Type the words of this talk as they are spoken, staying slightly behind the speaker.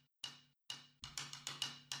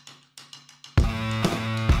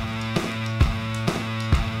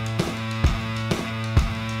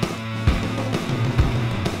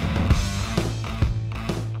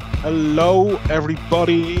Hello,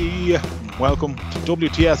 everybody. Welcome to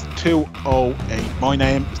WTS 208. My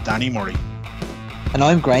name is Danny Murray. And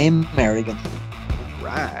I'm Graham Merrigan.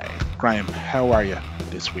 Right. Graham, how are you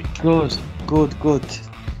this week? Good.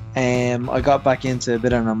 I got back into a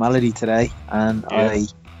bit of normality today, and I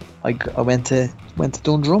went to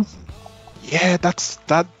Dundrum. Yeah, that's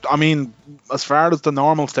that. I mean, as far as the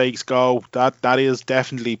normal stakes go, that is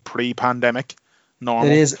definitely pre-pandemic normal.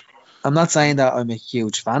 It is. I'm not saying that I'm a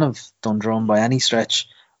huge fan of Dundrum by any stretch,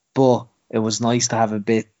 but it was nice to have a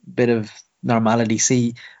bit of normality.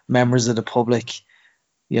 See members of the public.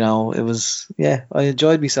 You know, it was. Yeah, I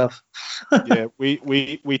enjoyed myself. Yeah,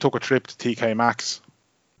 we took a trip to TK Maxx.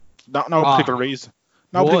 No particular reason.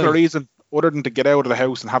 No particular reason other than to get out of the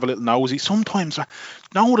house and have a little nosy. Sometimes, you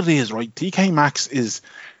know what it is, right? TK Maxx it's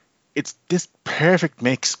this perfect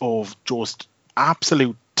mix of just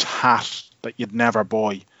absolute tat that you'd never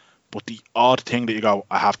buy, but the odd thing that you go,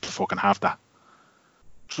 I have to fucking have that.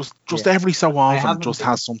 Just every so often, just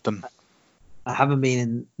has something. I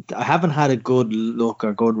haven't had a good look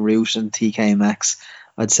or good route in TK Maxx,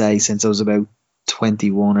 I'd say, since I was about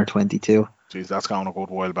 21 or 22. Jeez, that's going a good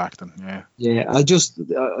while back then. Yeah. Yeah, I just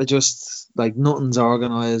like nothing's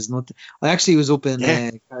organised. Nothing. I actually was up in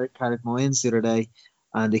Carrickmines the other day,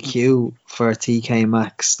 and the queue for TK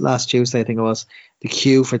Maxx last Tuesday, I think it was. The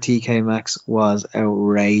queue for TK Maxx was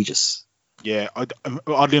outrageous. Yeah,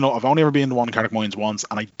 oddly enough, I've only ever been to one Carrickmines once,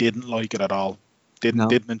 and I didn't like it at all.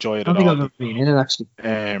 Didn't enjoy it at all. I don't think I've ever been in it actually.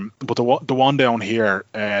 But the one down here,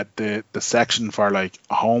 the section for like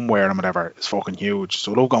homeware and whatever is fucking huge.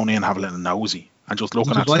 So I love going in and have a little nosy and just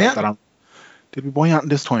looking at stuff that I'm. Did we buy anything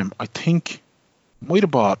this time? I think might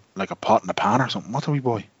have bought like a pot and a pan or something. What did we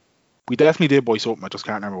buy? We definitely did buy something. I just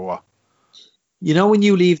can't remember what. You know when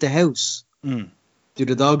you leave the house, do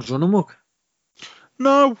the dogs run amok?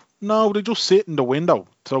 No, they just sit in the window.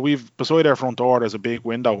 So we've beside our front door there's a big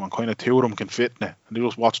window and kind of two of them can fit in it, and they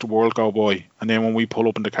just watch the world go by. And then when we pull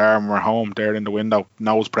up in the car and we're home, they're in the window,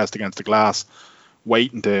 nose pressed against the glass,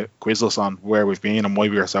 waiting to quiz us on where we've been and why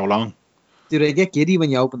we were so long. Do they get giddy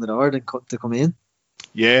when you open the door to come in?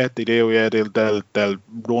 Yeah, they do. Yeah, they'll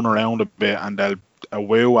run around a bit and they'll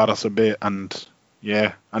woo at us a bit, and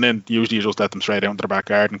yeah, and then usually you just let them straight out into the back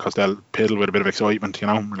garden because they'll piddle with a bit of excitement. You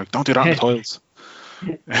know, we're like, don't do that on the tiles.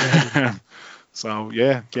 So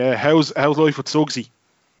yeah. How's life with Suggsy?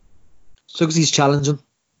 Suggsy's challenging.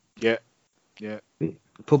 Yeah.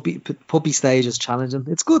 Puppy stage is challenging.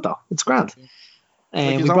 It's good though. It's grand.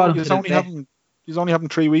 He's only having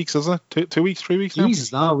 3 weeks, is it? 2 weeks, 3 weeks now?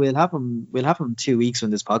 Jesus, no, we'll have him 2 weeks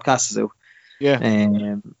when this podcast is out.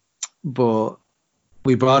 Yeah. But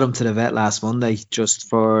we brought him to the vet last Monday just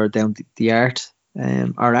for down the art,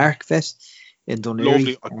 our ARC vet in Dunleary.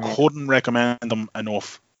 Lovely. I couldn't recommend them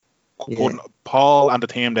enough. Paul and the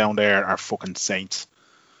team down there are fucking saints.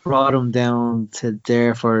 Brought him down to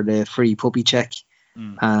there for the free puppy check,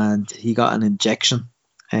 and he got an injection,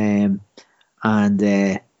 and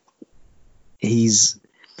he's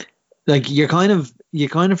like, you're kind of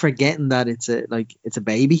forgetting that it's a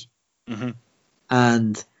baby,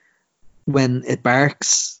 and when it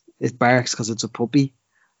barks because it's a puppy,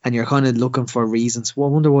 and you're kind of looking for reasons. Well,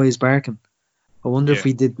 I wonder why he's barking. I wonder if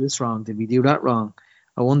we did this wrong. Did we do that wrong?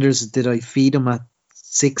 I wonder, did I feed him at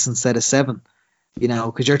 6 instead of 7? You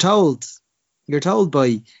know, because you're told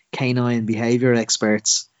by canine behavior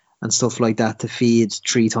experts and stuff like that to feed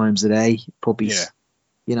 3 times a day puppies. Yeah.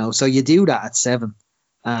 You know, so you do that at 7,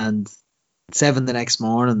 and 7 the next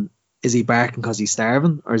morning. Is he barking because he's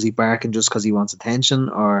starving, or is he barking just because he wants attention?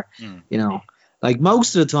 Or you know, like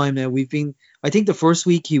most of the time now I think the first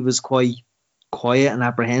week he was quite quiet and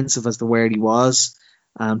apprehensive as to where he was,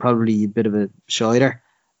 and probably a bit of a shider.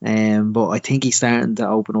 But I think he's starting to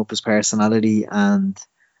open up his personality, and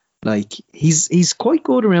like he's quite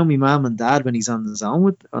good around me mum and dad when he's on his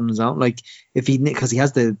own. Like if because he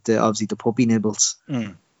has the obviously the puppy nibbles,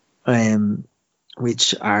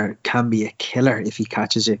 which can be a killer if he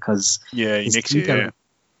catches it, because he nicks you. Yeah.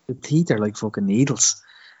 The teeth are like fucking needles.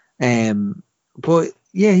 But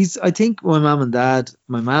yeah, I think my mum and dad.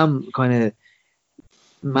 My mum kind of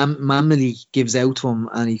mammally gives out to him,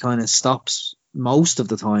 and he kind of stops most of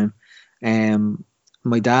the time.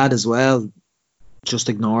 My dad as well just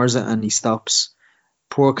ignores it and he stops.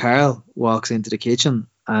 Poor Carl walks into the kitchen,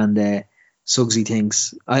 and Suggsy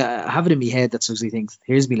thinks, I have it in my head that Suggsy thinks,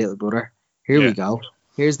 here's my little brother, here we go,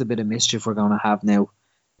 here's the bit of mischief we're going to have now.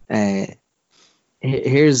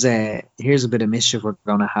 Here's a bit of mischief we're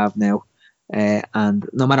going to have now. And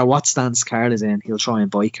no matter what stance Carl is in, he'll try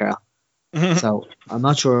and bite Carl. So I'm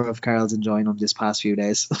not sure if Carl's enjoying him this past few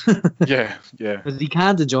days. Yeah. But he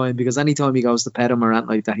can't enjoy him because anytime he goes to pet him or anything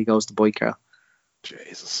like that, he goes to bite Carl.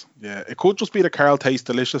 Jesus. Yeah. It could just be that Carl tastes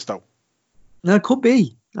delicious, though. No, it could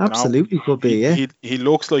be. Absolutely could be, yeah. He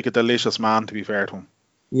looks like a delicious man, to be fair to him.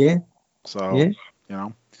 Yeah. So, yeah.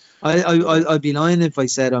 I'd be lying if I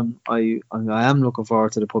said I am looking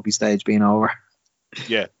forward to the puppy stage being over.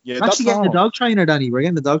 Yeah. We're actually getting the dog trainer, Danny. We're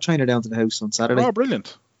getting the dog trainer down to the house on Saturday. Oh,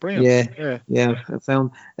 brilliant. Yeah.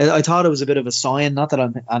 I thought it was a bit of a sign, not that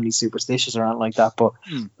I'm any superstitious or anything like that, but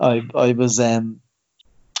I was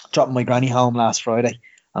dropping my granny home last Friday,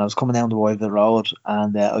 and I was coming down the Wyville Road,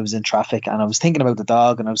 and I was in traffic, and I was thinking about the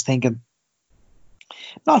dog, and I was thinking,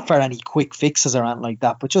 not for any quick fixes or anything like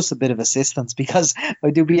that, but just a bit of assistance, because I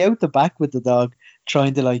do be out the back with the dog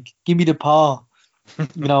trying to, like, give me the paw,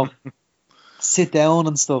 sit down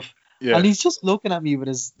and stuff. Yeah. And he's just looking at me with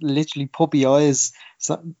his literally puppy eyes,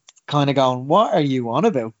 kind of going, what are you on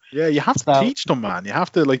about? Yeah, you have to teach them, man. You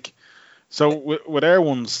have to, like, so with our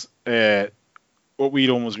ones, what we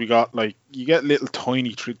done was we got, like, you get little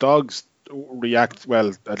tiny dogs react,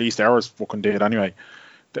 well, at least ours fucking did anyway.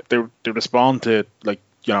 They respond to, like,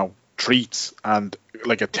 treats and,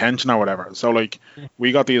 like, attention or whatever. So, like,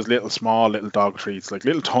 we got these little dog treats, like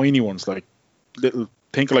little tiny ones, like little,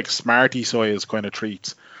 think of like Smartie size kind of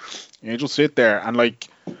treats. And you just sit there and, like,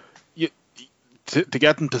 to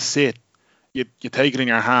get them to sit, you take it in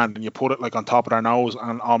your hand and you put it, like, on top of their nose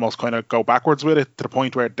and almost kind of go backwards with it to the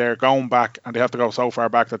point where they're going back and they have to go so far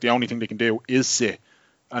back that the only thing they can do is sit.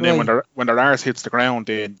 And then when their arse hits the ground,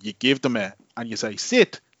 then you give them it and you say,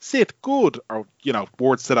 sit, good, or,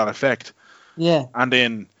 words to that effect. Yeah. And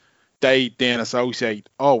then they then associate,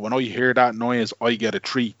 oh, when I hear that noise, I get a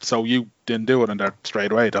treat. So you didn't do it, and they're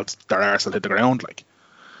straight away, their arse will hit the ground, like.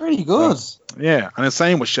 Pretty good. Yeah, and the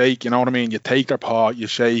same with shake, you know what I mean? You take their paw, you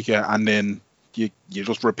shake it, and then you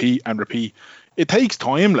just repeat and repeat. It takes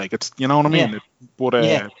time, like, it's, you know what I mean?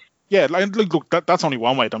 Yeah. Look, that's only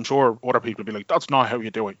one way. I'm sure other people will be like, that's not how you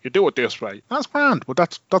do it. You do it this way. That's grand, but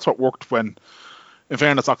that's what worked when, in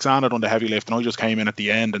fairness, Oksana done the heavy lift, and I just came in at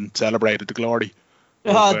the end and celebrated the glory.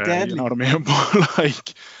 Deadly. You know what I mean? But,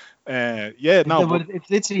 like, it's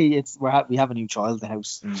literally, we have a new child in the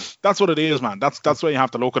house. That's what it is, man. That's why you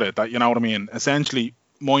have to look at it. That, you know what I mean? Essentially,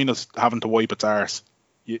 minus having to wipe its arse,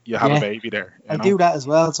 you have a baby there. I do that as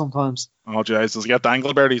well sometimes. Oh, jeez, does he get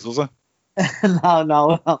dangleberries, does it?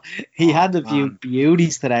 No. He had a few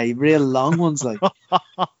beauties today, real long ones, like.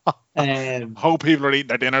 Hope people are eating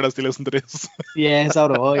their dinner as they listen to this. Yeah, so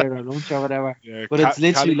do I, or lunch or whatever. Yeah, but it's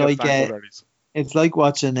literally like it's like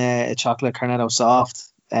watching a chocolate Cornetto soft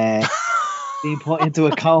being put into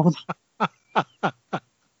a cone.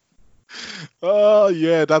 Oh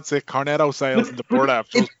yeah, that's it. Cornetto sales in the board app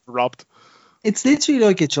just dropped. It's literally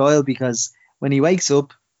like a child, because when he wakes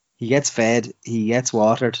up, he gets fed, he gets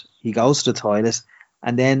watered, he goes to the toilet,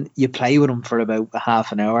 and then you play with him for about a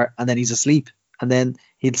half an hour, and then he's asleep. And then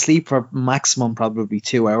he'd sleep for maximum probably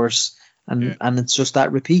 2 hours, and it's just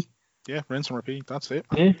that repeat. Yeah, rinse and repeat. That's it.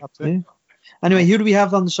 Yeah, that's it. Yeah. Anyway, who do we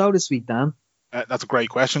have on the show this week, Dan? That's a great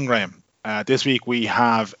question, Graham. This week we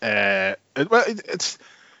have I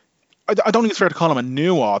don't think it's fair to call him a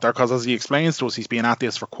new author, because as he explains to us, he's been at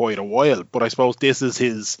this for quite a while. But I suppose this is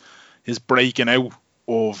his breaking out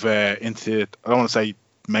of into, I don't want to say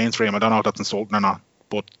mainstream. I don't know if that's insulting or not,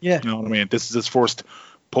 but you know what I mean. This is his first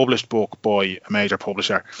published book by a major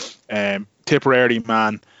publisher, Tipperary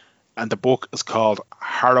man, and the book is called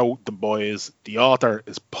Harrow the Boys. The author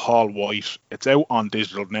is Paul White. It's out on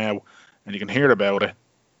digital now, and you can hear about it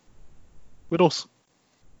with us.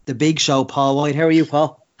 The Big Show, Paul White. How are you,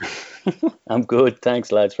 Paul? I'm good.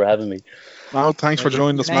 Thanks, lads, for having me. Well, thanks for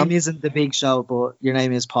joining us, man. Your name isn't The Big Show, but your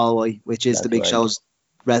name is Paul White, which is The Big Show's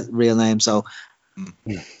real name. So,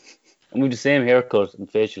 and we have the same haircut and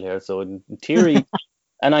facial hair, so in theory,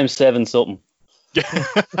 and I'm 7 something.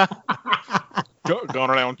 Going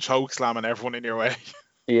around choke slamming everyone in your way.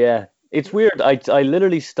 Yeah, it's weird. I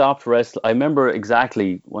literally stopped wrestling. I remember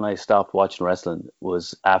exactly when I stopped watching wrestling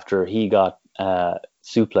was after he got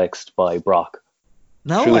suplexed by Brock.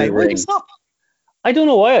 No way. Why did you stop? I don't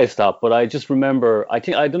know why I stopped, but I just remember. I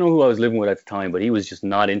don't know who I was living with at the time, but he was just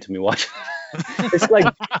not into me watching. It's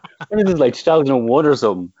like it was like 2001 or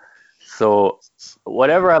something. So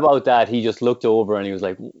whatever about that, he just looked over and he was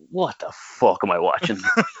like, "What the fuck am I watching?"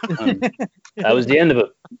 That was the end of it.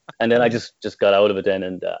 And then I just got out of it then,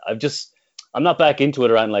 and I'm not back into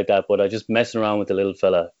it or anything like that, but I just messing around with the little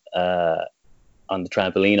fella on the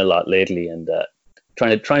trampoline a lot lately, and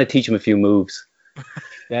trying to teach him a few moves.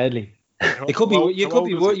 Deadly. It could be you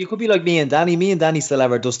could be like me and Danny. Me and Danny still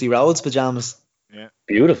have our Dusty Rhodes pajamas. Yeah.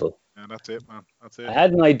 Beautiful. Yeah, that's it, man. That's it. I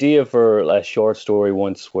had an idea for a short story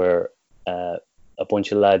once where a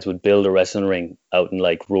bunch of lads would build a wrestling ring out in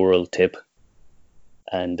like rural Tip,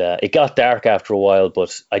 and it got dark after a while.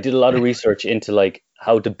 But I did a lot of research into like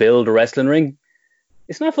how to build a wrestling ring.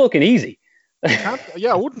 It's not fucking easy.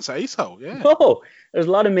 Yeah, I wouldn't say so. Yeah. No, there's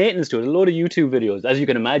a lot of maintenance to it. A lot of YouTube videos, as you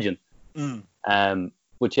can imagine.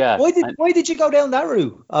 But yeah. Why did you go down that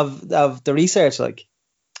route of the research? Like,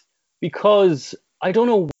 because I don't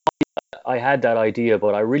know why I had that idea,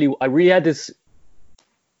 but I really had this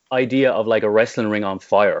idea of like a wrestling ring on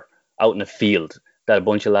fire out in a field that a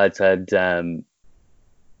bunch of lads had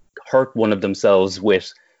hurt one of themselves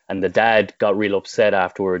with, and the dad got real upset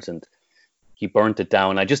afterwards and he burnt it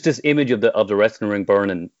down. This image of the wrestling ring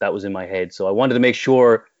burning, that was in my head. So I wanted to make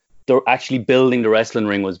sure they're actually building the wrestling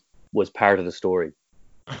ring was part of the story.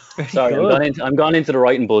 Sorry, I'm gone into the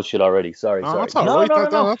writing bullshit already. Sorry. That's all right.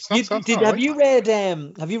 No. Have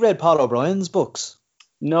you read Paul O'Brien's books?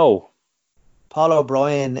 No. Paul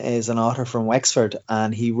O'Brien is an author from Wexford,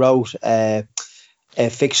 and he wrote a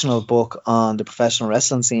fictional book on the professional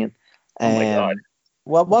wrestling scene. Oh my God.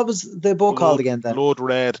 What was the book called again then? Blood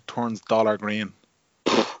red turns dollar green.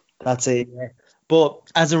 That's it. Yeah. But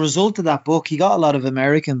as a result of that book, he got a lot of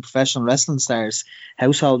American professional wrestling stars,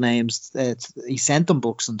 household names. He sent them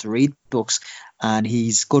books and to read books, and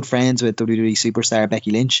he's good friends with WWE superstar Becky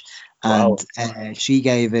Lynch. And she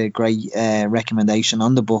gave a great recommendation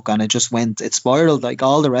on the book, and it spiraled. Like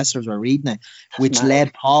all the wrestlers were reading it, which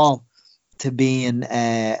led Paul to being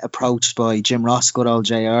approached by Jim Ross, good old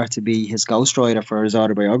JR, to be his ghostwriter for his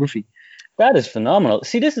autobiography. That is phenomenal.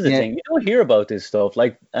 See, this is the thing. You don't hear about this stuff.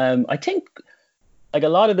 Like, I think, like a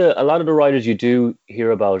lot of the writers you do hear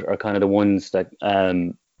about are kind of the ones that,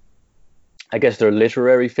 I guess they're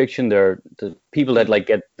literary fiction. They're the people that like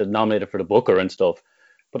get nominated for the Booker and stuff.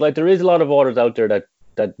 But like, there is a lot of authors out there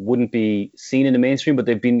that wouldn't be seen in the mainstream, but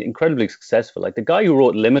they've been incredibly successful. Like the guy who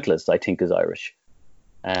wrote Limitless, I think, is Irish.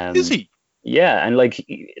 Is he? Yeah, and like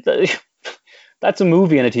that's a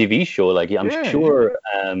movie and a TV show. Like I'm sure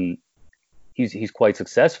he's quite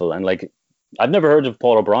successful. And like I've never heard of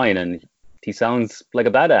Paul O'Brien, and he sounds like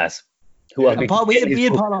a badass. We had Paul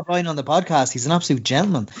O'Brien on the podcast. He's an absolute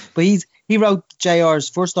gentleman. But he wrote JR's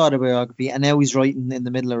first autobiography, and now he's writing in the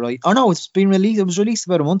middle of writing. Oh no, it's been released. It was released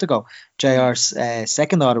about a month ago. JR's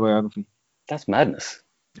second autobiography. That's madness.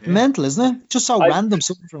 Mental, isn't it? Just so random.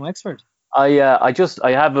 Something from Wexford. I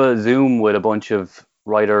have a Zoom with a bunch of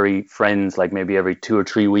writery friends, like maybe every 2 or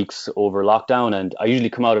 3 weeks over lockdown, and I usually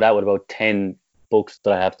come out of that with about 10 books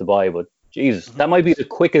that I have to buy. But Jesus, that might be the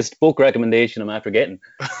quickest book recommendation I'm after getting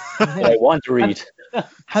that I want to read.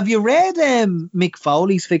 Have you read Mick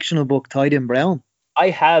Foley's fictional book Tied in Brown?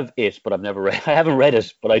 I have it, but I haven't read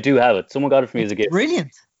it, but I do have it. Someone got it for me as a gift.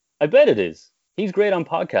 Brilliant. I bet it is. He's great on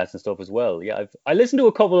podcasts and stuff as well. Yeah, I listened to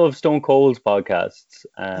a couple of Stone Cold's podcasts.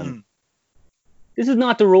 This is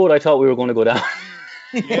not the road I thought we were going to go down.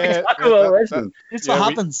 Yeah, It's what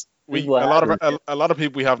happens. A lot of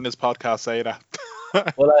people we have in this podcast say that.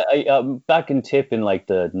 Well, I back in Tip in like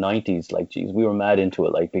the 90s, like geez, we were mad into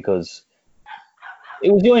it, like because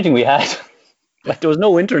it was the only thing we had. Like there was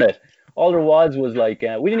no internet. All there was like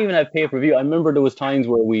we didn't even have pay-per-view. I remember there was times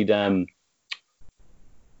where we'd like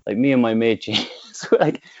me and my mate James,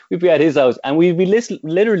 like we'd be at his house and we'd be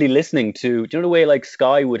literally listening to. Do you know the way like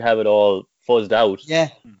Sky would have it all fuzzed out? Yeah.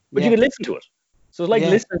 But you could listen to it. So it's like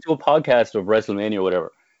listening to a podcast of WrestleMania or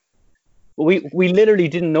whatever. But we literally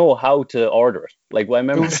didn't know how to order it. Like I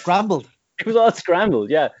remember it was scrambled. It was all scrambled.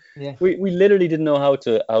 Yeah. We literally didn't know how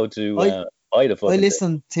to buy the fucking I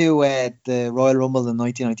listened to the Royal Rumble in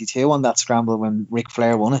 1992 on that scramble when Ric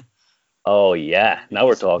Flair won it. Oh yeah, now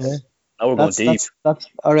we're talking. Yeah. Now we're going deep.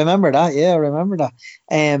 I remember that. Yeah, I remember that.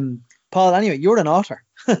 Paul, anyway, you're an author.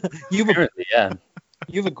 You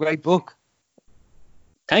have a great book.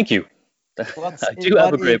 Thank you. I do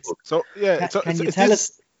have a great book. So yeah, can you tell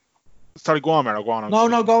us? Sorry, go on, Mero. Go on.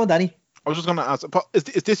 No, go on, Danny. I was just going to ask, Paul, is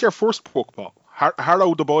this your first book, Paul?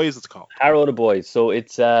 Harrow the Boys, it's called. Harrow the Boys. So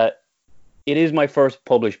it is my first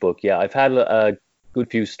published book. Yeah, I've had a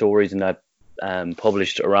good few stories in that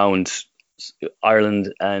published around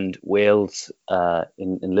Ireland and Wales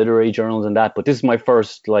in literary journals and that. But this is my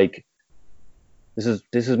first this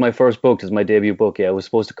is my first book. This is my debut book. Yeah, it was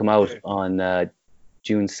supposed to come out on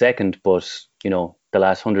June 2nd, but the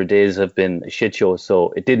last 100 days have been a shit show,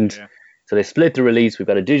 so it didn't. Yeah. So they split the release. We've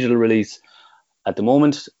got a digital release at the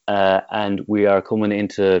moment, and we are coming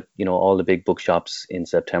into all the big bookshops in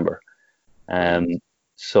September.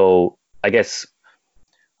 So I guess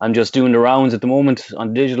I'm just doing the rounds at the moment on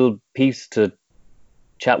the digital piece to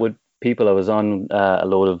chat with people. I was on a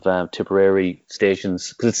load of Tipperary stations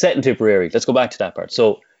because it's set in Tipperary. Let's go back to that part.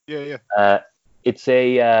 So it's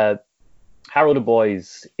a Harrow the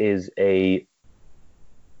Boys is a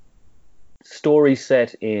story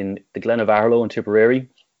set in the Glen of Aherlow in Tipperary,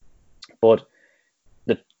 but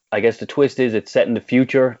I guess the twist is it's set in the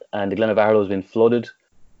future and the Glen of Aherlow has been flooded.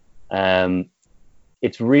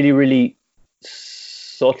 It's really, really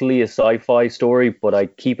subtly a sci-fi story, but I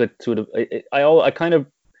keep it to the.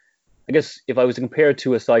 I guess if I was to compare it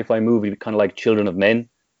to a sci-fi movie, kind of like Children of Men,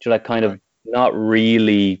 like kind of not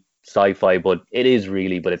really sci-fi, but it is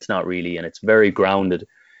really, but it's not really, and it's very grounded.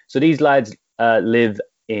 So these lads live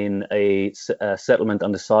in a settlement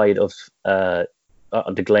on the side of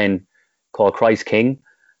the Glen called Christ King.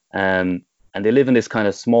 And they live in this kind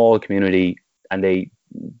of small community, and they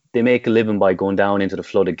make a living by going down into the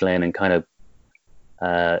flooded glen and kind of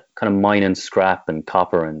mining scrap and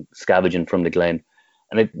copper and scavenging from the glen.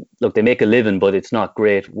 And they make a living, but it's not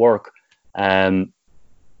great work. And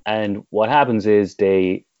what happens is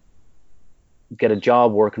they get a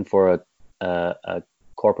job working for a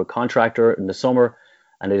corporate contractor in the summer,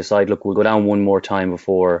 and they decide, look, we'll go down one more time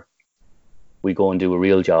before we go and do a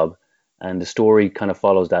real job. And the story kind of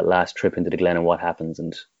follows that last trip into the glen and what happens,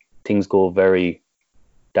 and things go very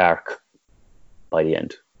dark by the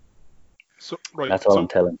end. So that's all I'm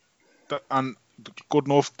telling. And good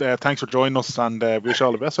enough. Thanks for joining us, and wish you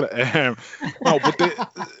all the best with it.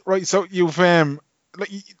 So you've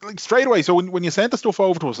like straight away. So when you sent the stuff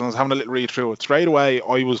over to us, and I was having a little read through it, straight away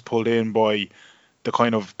I was pulled in by the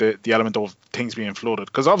kind of the element of things being flooded,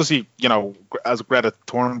 because obviously, you know, as Greta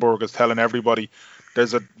Thunberg is telling everybody,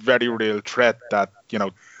 there's a very real threat that, you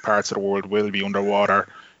know, parts of the world will be underwater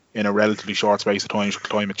in a relatively short space of time should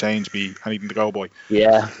climate change be anything to go by.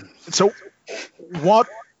 Yeah. So what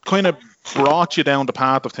kind of brought you down the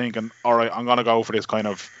path of thinking, all right, I'm going to go for this kind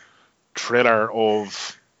of thriller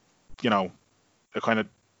of, you know, a kind of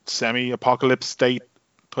semi-apocalypse state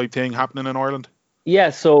type thing happening in Ireland?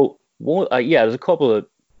 Yeah, so, there's a couple of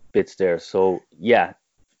bits there. So, yeah,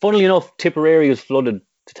 funnily enough, Tipperary was flooded.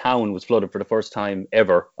 The town was flooded for the first time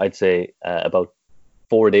ever, I'd say, about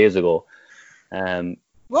 4 days ago.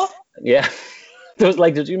 What? Yeah. There was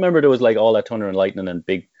do you remember there was like all that thunder and lightning and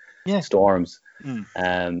big storms?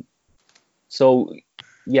 So,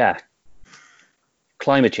 yeah,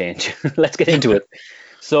 climate change. Let's get into it.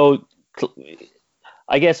 So,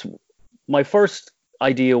 I guess my first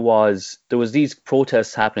idea was there was these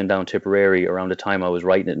protests happening down Tipperary around the time I was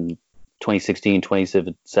writing it in 2016,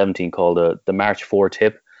 2017, called the March for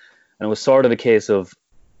Tip. And it was sort of a case of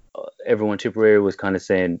everyone in Tipperary was kind of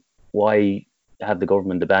saying, why have the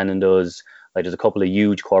government abandoned us? Like, there's a couple of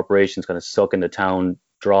huge corporations kind of sucking the town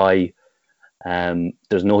dry.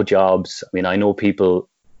 There's no jobs. I mean, I know people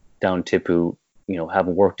down Tip who, you know,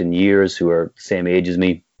 haven't worked in years, who are the same age as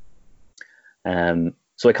me.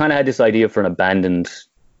 So I kind of had this idea for an abandoned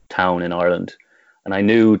town in Ireland. And I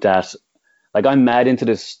knew that, like, I'm mad into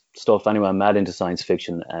this stuff anyway. I'm mad into science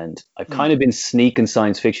fiction, and I've kind of been sneaking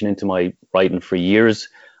science fiction into my writing for years,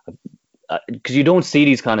 because you don't see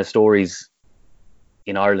these kind of stories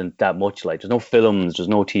in Ireland that much. Like, there's no films, there's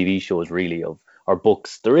no TV shows really or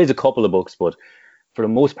books. There is a couple of books, but for the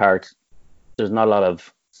most part, there's not a lot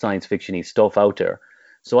of science fiction-y stuff out there.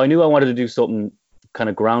 So I knew I wanted to do something kind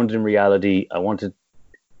of grounded in reality. I wanted,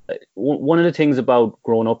 one of the things about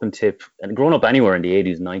growing up in Tip and growing up anywhere in the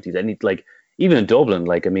 80s and 90s, and like even in Dublin,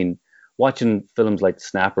 like, I mean, watching films like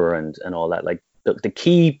Snapper and all that, like the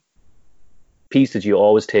key piece that you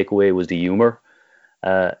always take away was the humor.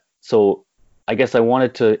 So I guess I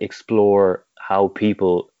wanted to explore how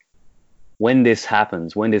people, when this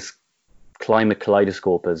happens, when this climate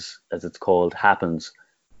kaleidoscope, as it's called, happens,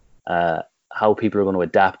 how people are going to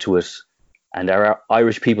adapt to it, and are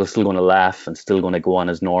Irish people still going to laugh and still going to go on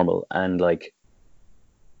as normal? And like,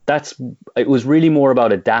 it was really more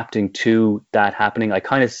about adapting to that happening.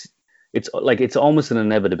 It's almost an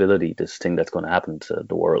inevitability, this thing that's going to happen to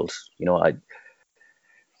the world. You know,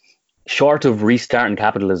 short of restarting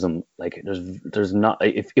capitalism, like there's not,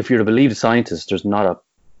 if you're to believe the scientists, there's not a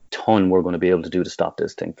ton we're going to be able to do to stop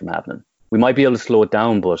this thing from happening. We might be able to slow it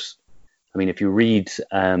down, but I mean, if you read,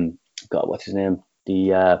 what's his name?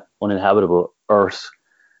 The Uninhabitable Earth,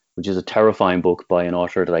 which is a terrifying book by an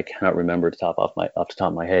author that I cannot remember off the top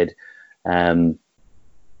of my head.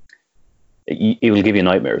 It will give you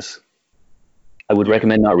nightmares. I would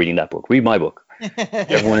recommend not reading that book. Read my book.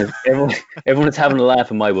 Everyone is having a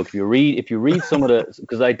laugh in my book. If you read some of the,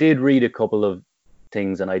 because I did read a couple of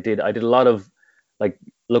things, and I did a lot of like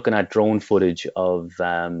looking at drone footage of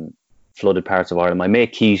flooded parts of Ireland. My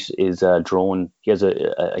mate Keith is a drone. He's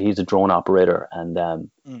a drone operator,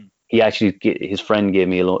 and his friend gave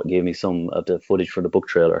me some of the footage for the book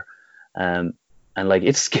trailer, and like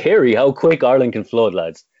it's scary how quick Ireland can flood,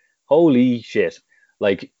 lads. Holy shit!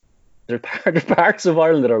 Like there are parts of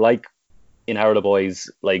Ireland that are like in How the Boys,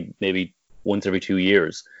 like maybe once every 2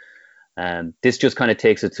 years. This just kind of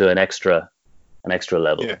takes it to an extra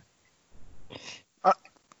level. Yeah.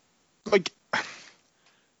 Like,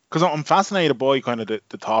 because I'm fascinated by kind of the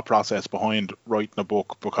thought process behind writing a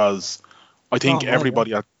book, because I think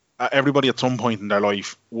everybody at some point in their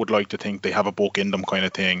life would like to think they have a book in them, kind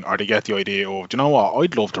of thing, or they get the idea of, do you know what,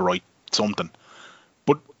 I'd love to write something.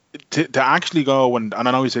 But to actually go and I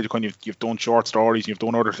know you said you've done short stories, you've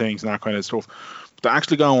done other things and that kind of stuff, but to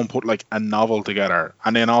actually go and put like a novel together,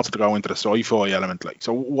 and then also to go into the sci-fi element, like,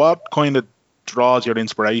 so what kind of draws your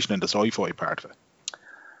inspiration in the sci-fi part of it?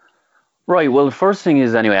 Right. Well, the first thing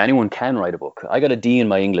is, anyway, anyone can write a book. I got a D in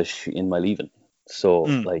my English in my leaving, so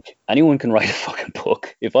like anyone can write a fucking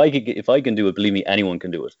book. If I can do it, believe me, anyone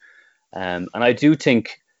can do it. And I do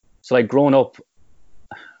think so. Like growing up,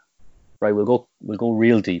 right? We'll go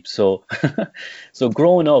real deep. So, so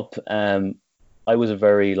growing up, I was a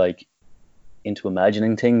very like into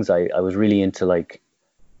imagining things. I was really into like.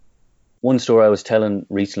 One story I was telling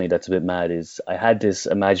recently that's a bit mad is I had this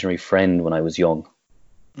imaginary friend when I was young.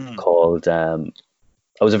 Called I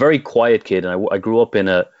was a very quiet kid, and I grew up in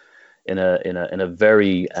a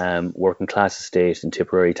very working class estate in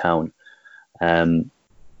Tipperary town, and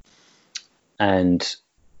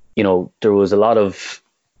you know there was a lot of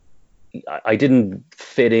I didn't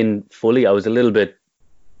fit in fully. I was a little bit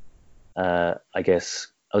I guess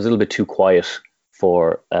I was a little bit too quiet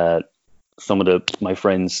for some of my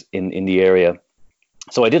friends in the area.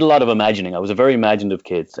 So I did a lot of imagining. I was a very imaginative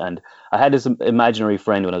kid, and I had this imaginary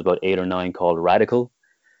friend when I was about 8 or 9 called Radical,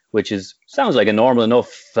 which sounds like a normal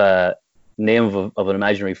enough name of an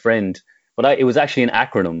imaginary friend, but it was actually an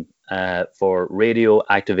acronym for Radio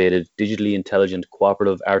Activated Digitally Intelligent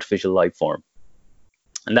Cooperative Artificial Life Form.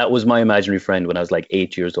 And that was my imaginary friend when I was like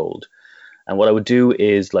 8 years old. And what I would do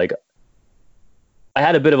is like, I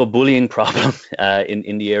had a bit of a bullying problem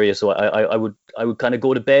in the area, so I would kind of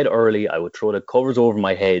go to bed early. I would throw the covers over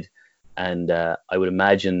my head, and I would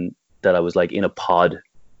imagine that I was like in a pod,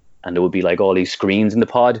 and there would be like all these screens in the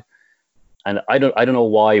pod, and I don't know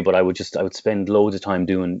why, but I would spend loads of time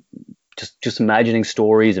doing just imagining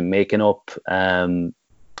stories and making up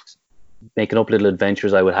little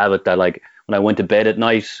adventures. I would have it that like when I went to bed at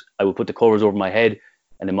night, I would put the covers over my head,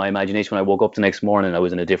 and in my imagination, when I woke up the next morning, I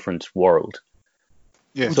was in a different world.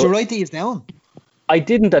 Yeah. Would you write these down? I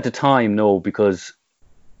didn't at the time, no, because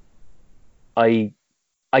I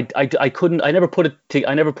couldn't. I never put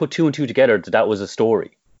two and two together that was a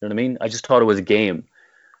story. You know what I mean? I just thought it was a game,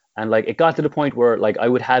 and like it got to the point where like I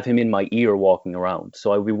would have him in my ear walking around.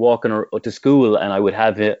 So I would be walking to school, and I would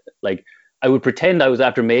have it like I would pretend I was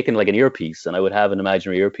after making like an earpiece, and I would have an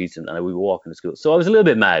imaginary earpiece, and I would be walking to school. So I was a little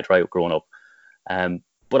bit mad, right, growing up.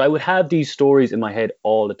 But I would have these stories in my head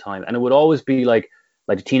all the time, and it would always be like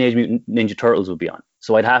the Teenage Mutant Ninja Turtles would be on.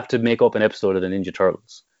 So I'd have to make up an episode of the Ninja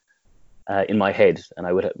Turtles in my head, and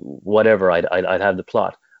I would I'd have the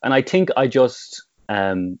plot. And I think I just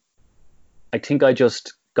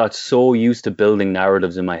got so used to building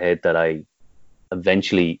narratives in my head that I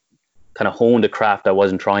eventually kind of honed a craft I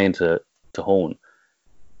wasn't trying to hone.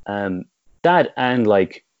 That and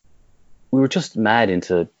like we were just mad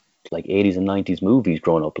into like 80s and 90s movies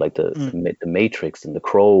growing up, like the Matrix and The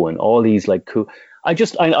Crow and all these like cool.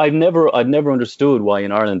 I've never understood why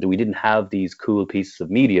in Ireland we didn't have these cool pieces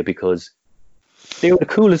of media, because they were the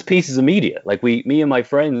coolest pieces of media. Like me and my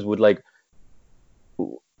friends would like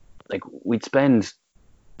we'd spend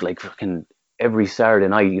like fucking every Saturday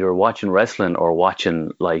night either watching wrestling or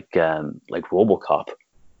watching like RoboCop. I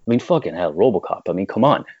mean, fucking hell, RoboCop. I mean, come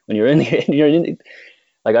on. When you're in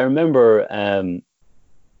like I remember,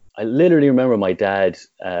 I literally remember my dad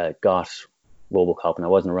got RoboCop, and I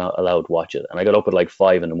wasn't allowed to watch it, and I got up at like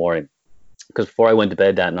 5 a.m. because before I went to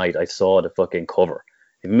bed that night I saw the fucking cover.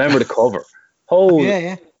 You remember the cover? Oh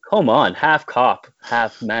yeah. Come on, half cop,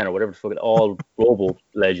 half man, or whatever the fuck, all Robo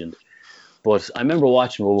legend. But I remember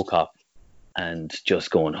watching RoboCop and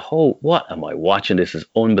just going, oh, what am I watching? This is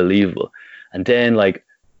unbelievable. And then like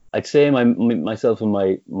I'd say myself and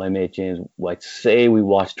my mate James, I'd say we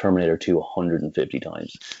watched Terminator 2 150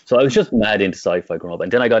 times. So I was just mad into sci-fi growing up.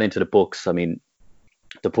 And then I got into the books. I mean,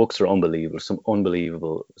 the books are unbelievable. Some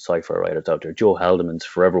unbelievable sci-fi writers out there. Joe Haldeman's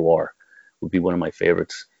Forever War would be one of my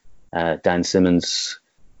favorites. Dan Simmons,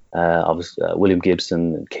 William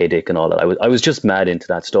Gibson, K. Dick, and all that. I was just mad into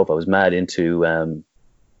that stuff. I was mad into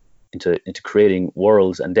creating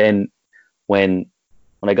worlds. And then when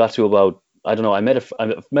I got to about I don't know.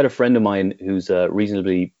 I've met a friend of mine who's a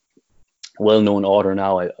reasonably well-known author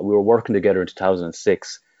now. We were working together in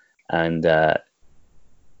 2006, and I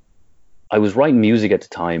was writing music at the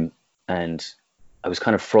time, and I was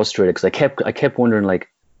kind of frustrated because I kept wondering, like,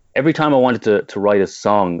 every time I wanted to write a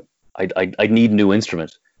song, I'd need a new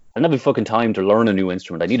instrument. I didn't have the fucking time to learn a new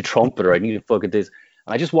instrument. I need a trumpet, or I need a fucking this,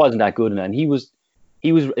 and I just wasn't that good. And he was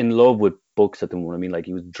in love with books at the moment. I mean, like,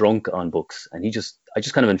 he was drunk on books, and I just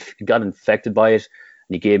kind of got infected by it,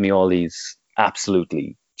 and he gave me all these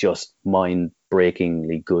absolutely just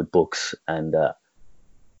mind-breakingly good books. And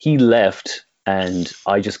he left, and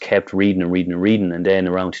I just kept reading and reading and reading. And then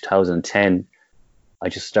around 2010, I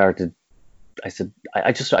just started.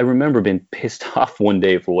 I remember being pissed off one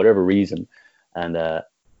day for whatever reason, and I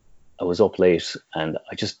was up late, and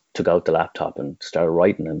I just took out the laptop and started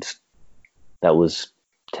writing, and that was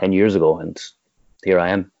 10 years ago, and here I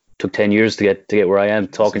am. Took 10 years to get where I am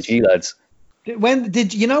talking to you lads. When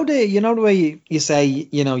did you know the way you say,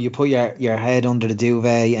 you put your head under the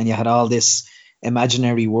duvet and you had all this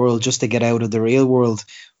imaginary world just to get out of the real world?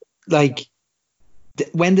 Like,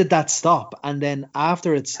 when did that stop? And then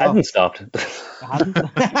after it stopped, hadn't stopped.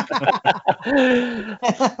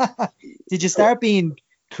 Did you start being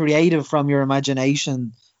creative from your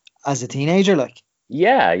imagination as a teenager? Like,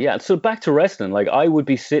 yeah. So back to wrestling. Like, I would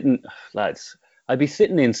be sitting, lads. I'd be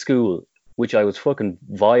sitting in school, which I was fucking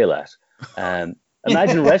vile at.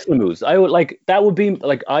 Imagine wrestling moves. I would that would be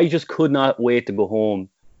like, I just could not wait to go home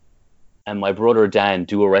and my brother Dan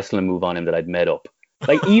do a wrestling move on him that I'd made up.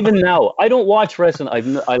 Like, even now, I don't watch wrestling. I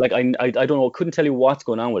don't know. Couldn't tell you what's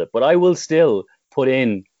going on with it, but I will still put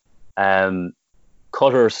in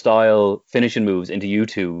cutter style finishing moves into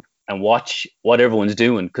YouTube and watch what everyone's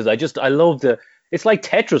doing, because I love it's like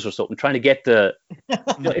Tetris or something, trying to get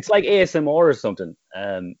it's like ASMR or something.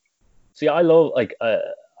 So yeah, I love, like,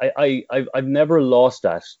 I've never lost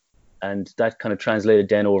that, and that kind of translated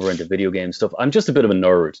then over into video game stuff. I'm just a bit of a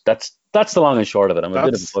nerd. That's the long and short of it. I'm a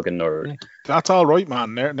bit of a fucking nerd. That's all right, man.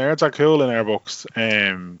 Nerds are cool in our books.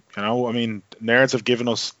 I mean, nerds have given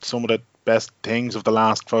us some of the best things of the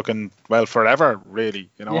last fucking, well, forever, really.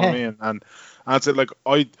 You know what I mean? And that's it. Like,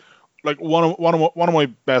 one of my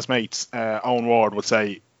best mates, Owen Ward, would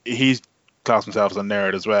say he's classed himself as a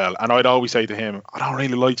nerd as well. And I'd always say to him, I don't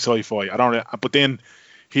really like sci-fi. But then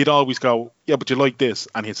he'd always go, yeah, but you like this.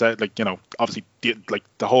 And he'd say, like, obviously,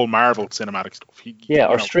 the whole Marvel cinematic stuff.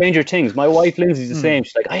 Or Stranger Things. My wife Lindsay's the same.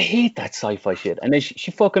 She's like, I hate that sci-fi shit. And then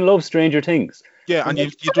she fucking loves Stranger Things. Yeah, and you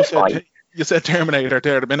just said, you said Terminator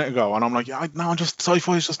there a minute ago, and I'm like, yeah, no, just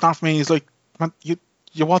sci-fi is just not for me. He's like, man, you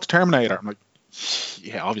watch Terminator. I'm like,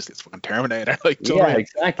 yeah, obviously it's fucking Terminator. Like,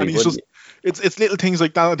 exactly. And he's just, it's little things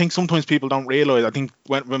like that. I think sometimes people don't realize. I think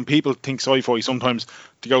when people think sci-fi, sometimes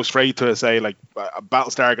to go straight to, say, like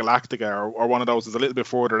Battlestar Galactica or one of those is a little bit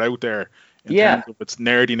further out there in terms of its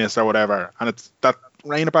nerdiness or whatever. And it's that,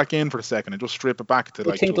 rein it back in for a second and just strip it back to,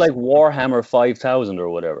 like, think like Warhammer 5000 or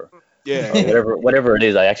whatever. Yeah, or whatever it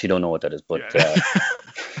is. I actually don't know what that is, but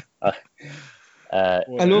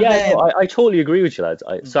I totally agree with you, lads.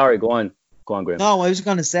 Sorry, go on, Graham. No, I was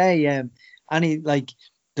going to say,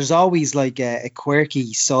 there's always like a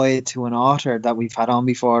quirky side to an author that we've had on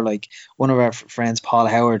before. Like, one of our friends, Paul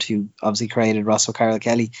Howard, who obviously created Russell Carroll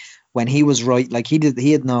Kelly, when he was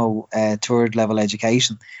he had no third level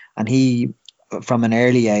education, and he, from an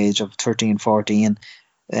early age of 13, 14,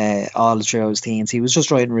 all through his teens, he was just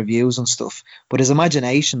writing reviews and stuff. But his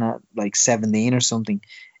imagination at like 17 or something,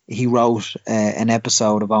 he wrote an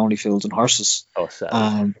episode of Only Fools and Horses. Oh, sad.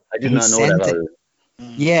 I did not know that.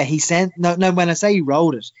 Yeah, he sent no. When I say he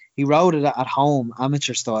wrote it at home,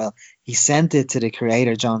 amateur style. He sent it to the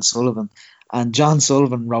creator, John Sullivan, and John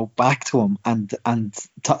Sullivan wrote back to him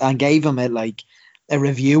and gave him a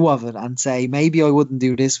review of it and say, maybe I wouldn't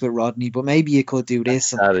do this with Rodney, but maybe you could do this.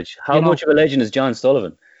 Savage. How much of a legend is John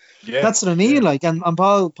Sullivan? Yeah, that's what I mean. Like, and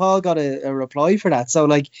Paul got a reply for that. So,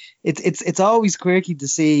 like, it's always quirky to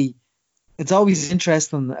see. It's always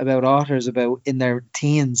interesting about authors, about in their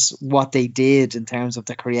teens, what they did in terms of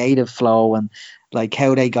the creative flow and like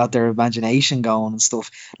how they got their imagination going and stuff.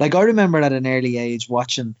 Like, I remember at an early age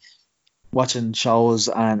watching shows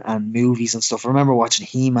and movies and stuff. I remember watching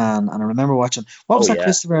He-Man, and I remember watching, what was that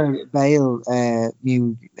Christopher Bale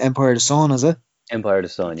new Empire of the Sun, is it? Empire of the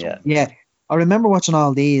Sun, yeah. Yeah. I remember watching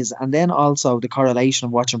all these, and then also the correlation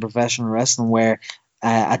of watching professional wrestling where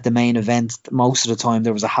at the main event, most of the time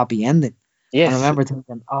there was a happy ending. Yes. And I remember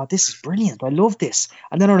thinking, oh, this is brilliant. I love this.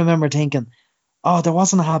 And then I remember thinking, oh, there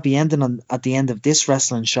wasn't a happy ending at the end of this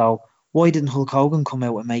wrestling show. Why didn't Hulk Hogan come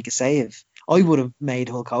out and make a save? I would have made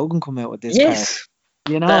Hulk Hogan come out with this. Yes.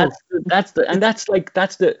 Part. You know, that's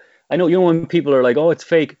the I know, when people are like, oh, it's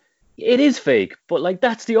fake. It is fake, but like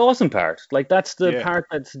that's the awesome part. Like that's the part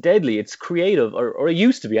that's deadly. It's creative, or it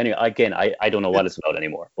used to be anyway. Again, I don't know what it's about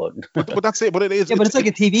anymore, but that's it. But it is. Yeah, but it's like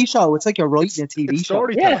a TV show. It's like you're writing a TV show.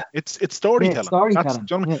 Yeah, it's storytelling. Yeah, storytelling.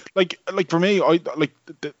 That's, you know, like for me, I like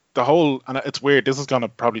the whole, and it's weird. This is gonna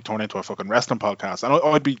probably turn into a fucking wrestling podcast, and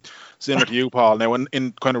I'd be similar to you, Paul. Now,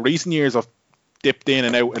 in kind of recent years, I've dipped in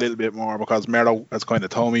and out a little bit more because Mero has kind of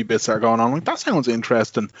told me bits that are going on. Like, that sounds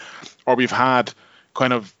interesting. Or we've had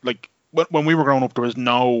kind of like when we were growing up, there was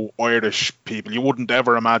no Irish people. You wouldn't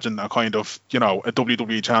ever imagine a kind of, you know, a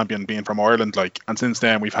WWE champion being from Ireland. Like, and since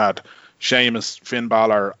then we've had Sheamus, Finn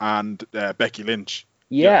Balor, and Becky Lynch.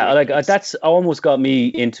 Yeah, like that's almost got me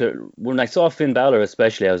into, when I saw Finn Balor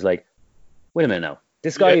especially, I was like, wait a minute now,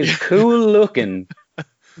 this guy is cool looking.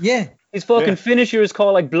 Yeah. His fucking finisher is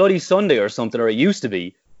called like Bloody Sunday or something, or it used to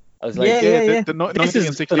be. I was like, this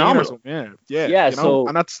is phenomenal. Yeah. You know? So,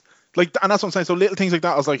 and that's what I'm saying. So little things like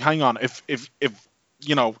that, I was like, hang on, if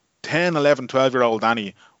you know, 10, 11, 12-year-old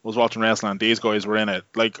Danny was watching wrestling and these guys were in it,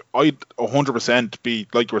 like, I'd 100% be,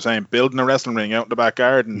 like you were saying, building a wrestling ring out in the back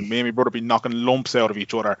garden, me and my brother be knocking lumps out of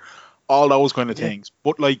each other, all those kind of things.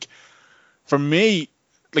 But like, for me,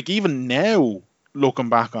 like, even now, looking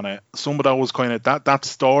back on it, some of those kind of that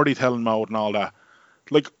storytelling mode and all that,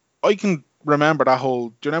 like, I can remember that whole,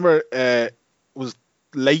 do you remember it was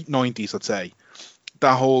late 90s, I'd say,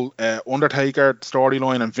 that whole Undertaker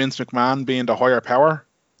storyline and Vince McMahon being the higher power?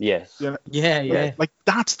 Yes. Yeah. Like,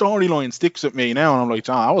 that storyline sticks with me now, and I'm like,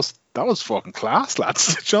 John, that was fucking class,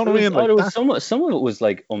 lads. Do you know what I mean? Like, some of it was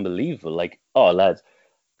like unbelievable. Like, oh, lads,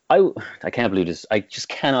 I can't believe this. I just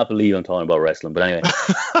cannot believe I'm talking about wrestling. But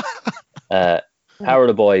anyway, Power of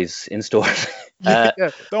the Boys in stores.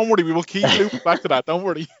 Don't worry, we will keep looping back to that. Don't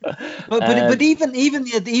worry. But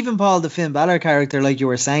even Paul, the Finn Balor character, like you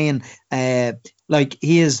were saying, like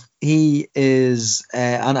he is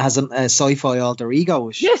and has a sci-fi alter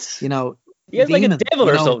ego. Yes, you know, he has like a devil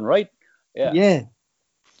or something, right? Yeah.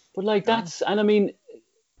 But like that's, and I mean,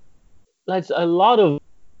 that's a lot of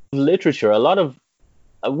literature. I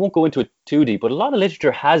won't go into it too deep, but a lot of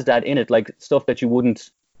literature has that in it, like stuff that you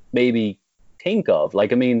wouldn't maybe think of.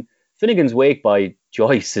 Like, I mean, Finnegan's Wake by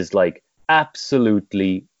Joyce is like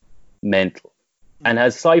absolutely mental and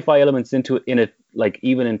has sci-fi elements in it, like,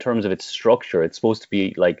 even in terms of its structure. It's supposed to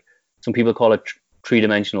be like, some people call it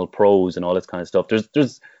three-dimensional prose and all this kind of stuff.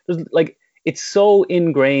 There's like, it's so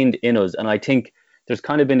ingrained in us, and I think there's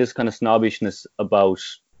kind of been this kind of snobbishness about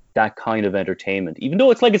that kind of entertainment, even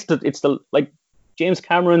though it's like it's the like, James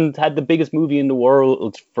Cameron had the biggest movie in the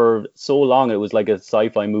world for so long, it was like a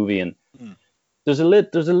sci-fi movie, and there's a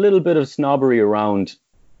little bit of snobbery around.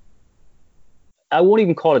 I won't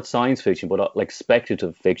even call it science fiction, but like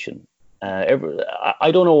speculative fiction.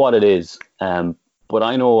 I don't know what it is, but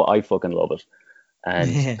I know I fucking love it.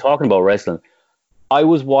 And talking about wrestling, I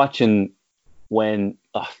was watching when,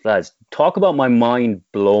 lads, talk about my mind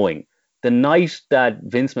blowing. The night that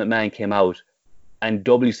Vince McMahon came out and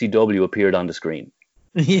WCW appeared on the screen.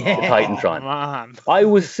 The Titantron. Man. I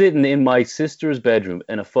was sitting in my sister's bedroom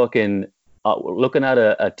in a fucking, looking at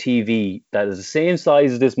a TV that is the same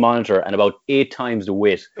size as this monitor and about 8 times the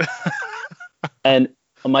width. And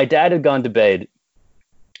my dad had gone to bed,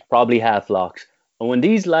 probably half locked. And when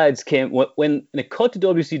these lads came, when it cut to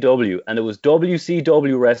WCW and it was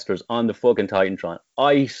WCW wrestlers on the fucking Titantron,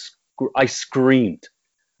 I screamed.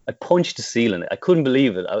 I punched the ceiling. I couldn't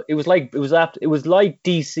believe it. It was like DC.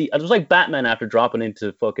 It was like Batman after dropping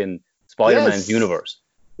into fucking Spider-Man's universe.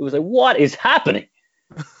 It was like, what is happening?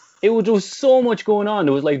 There was so much going on.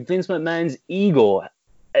 There was like Vince McMahon's ego,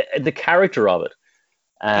 the character of it.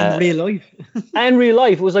 And real life. And real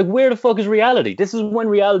life. It was like, where the fuck is reality? This is when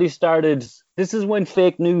reality started. This is when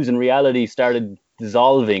fake news and reality started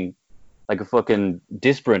dissolving like a fucking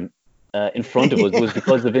disparate in front of us. It was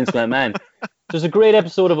because of Vince McMahon. There's a great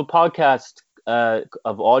episode of a podcast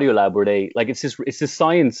of Audiolab where they, like, it's this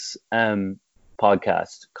science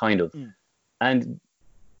podcast kind of, and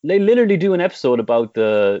they literally do an episode about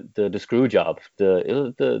the screw job,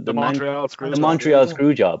 the Montreal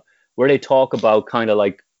screw job, where they talk about kind of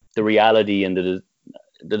like the reality and the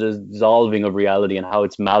dissolving of reality and how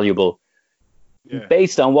it's malleable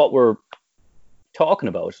based on what we're talking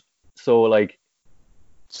about. So like,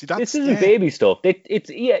 see, this isn't baby stuff.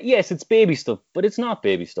 It's baby stuff, but it's not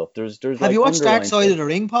baby stuff. There's. Have you watched Dark Side of the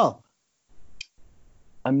Ring, Paul?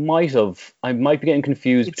 I might have. I might be getting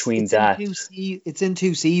confused between that. It's in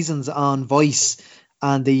 2 seasons on Vice,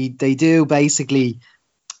 and they do basically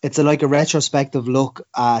it's like a retrospective look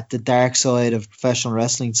at the dark side of professional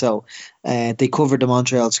wrestling. So they covered the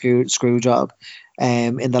Montreal Screwjob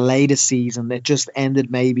in the latest season. It just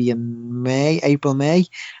ended maybe in April, May,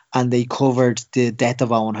 and they covered the death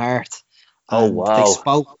of Owen Hart. Oh,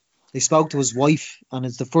 wow. They spoke to his wife, and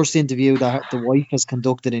it's the first interview that the wife has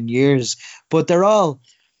conducted in years. But they're all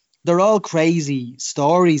crazy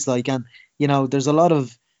stories, like, and you know, there's a lot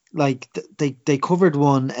of like they covered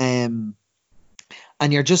one, and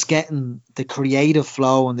you're just getting the creative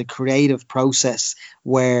flow and the creative process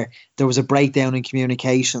where there was a breakdown in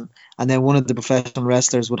communication, and then one of the professional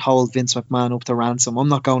wrestlers would hold Vince McMahon up to ransom. I'm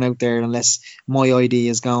not going out there unless my idea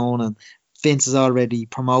is going, and Vince has already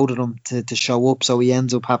promoted him to show up, so he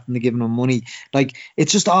ends up having to give him money. Like,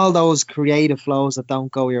 it's just all those creative flows that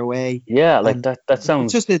don't go your way. Yeah, like that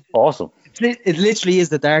sounds awesome. It literally is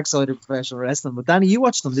the dark side of professional wrestling. But Danny, you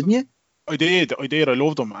watched them, didn't you? I did. I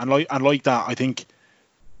loved them, and like that, I think,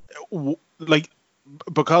 like,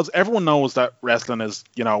 because everyone knows that wrestling is,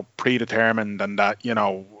 you know, predetermined, and that, you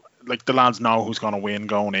know, like, the lads know who's going to win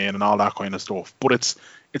going in and all that kind of stuff. But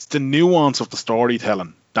it's the nuance of the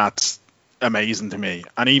storytelling that's amazing to me.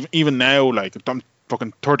 And even now, like, I'm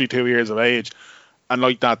fucking 32 years of age, and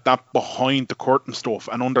like that behind the curtain stuff,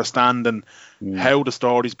 and understanding how the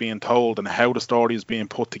story's being told and how the story is being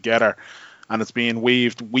put together, and it's being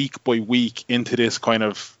weaved week by week into this kind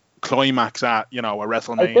of climax at, you know, a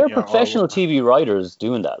WrestleMania. Like, there are professional TV writers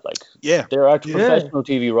doing that. Like, yeah, there are professional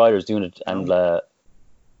TV writers doing it, and I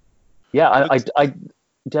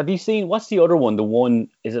have you seen, what's the other one? The one,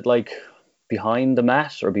 is it like Behind the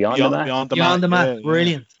Mat or Beyond the Mat? Beyond the Mat, yeah,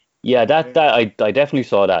 brilliant. Yeah, that I definitely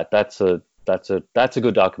saw that. That's a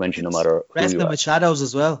good documentary, no matter who Wrestling with Shadows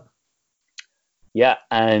as well. Yeah,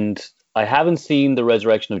 and I haven't seen The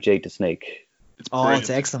Resurrection of Jake the Snake. It's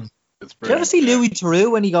excellent. Did you ever see Louis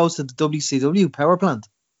Theroux when he goes to the WCW power plant?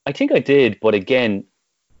 I think I did, but again,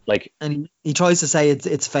 like, and he tries to say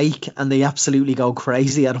it's fake, and they absolutely go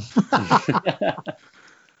crazy at him.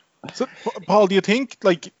 So, Paul, do you think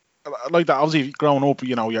like that? Obviously, growing up,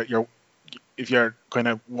 you know, you're if you're kind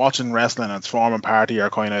of watching wrestling and it's forming part of your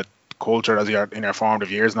kind of culture as you're in your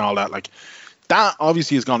formative years and all that, like, that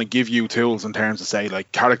obviously is going to give you tools in terms of, say,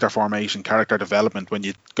 like, character formation, character development when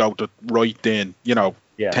you go to write in, you know,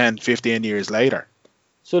 10, 15 years later.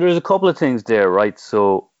 So there's a couple of things there, right?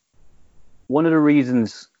 So one of the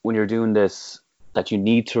reasons when you're doing this that you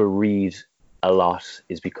need to read a lot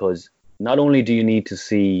is because not only do you need to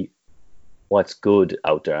see what's good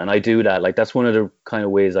out there, and I do that, like, that's one of the kind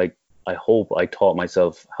of ways I hope I taught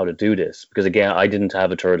myself how to do this, because again, I didn't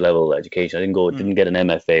have a third level education. I didn't get an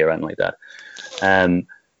MFA or anything like that.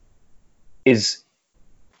 Is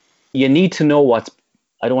you need to know what's,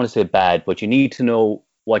 I don't want to say bad, but you need to know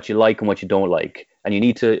what you like and what you don't like, and you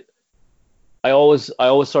need to. I always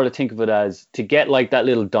sort of think of it as, to get like that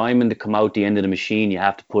little diamond to come out the end of the machine, you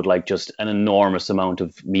have to put like just an enormous amount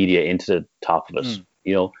of media into the top of it,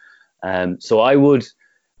 you know. So I would,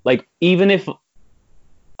 like, even if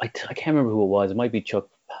I can't remember who it was, it might be Chuck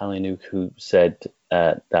Palahniuk who said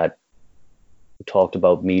that, talked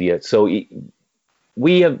about media. So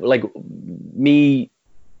we have, like, me,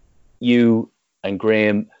 you, and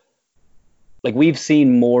Graham, like, we've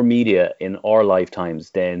seen more media in our lifetimes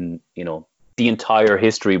than, you know, the entire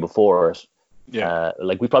history before us. Yeah.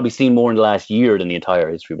 Like, we've probably seen more in the last year than the entire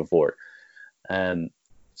history before.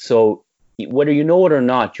 So whether you know it or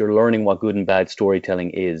not, you're learning what good and bad storytelling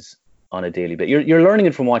is on a daily basis. You're learning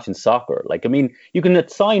it from watching soccer. Like, I mean, you can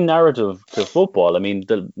assign narrative to football. I mean,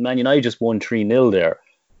 the Man United just won 3-0 there,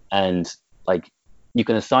 and like, you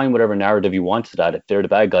can assign whatever narrative you want to that, if they're the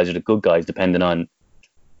bad guys or the good guys, depending on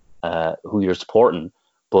who you're supporting.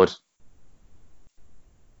 But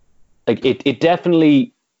like, it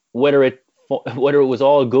definitely, whether it was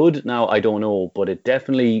all good, now I don't know, but it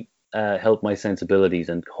definitely helped my sensibilities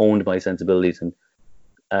and honed my sensibilities. And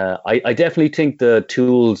I definitely think the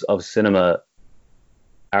tools of cinema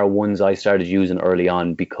are ones I started using early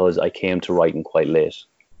on, because I came to writing quite late.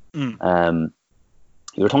 You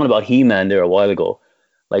were talking about He-Man there a while ago.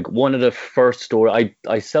 Like, one of the first story,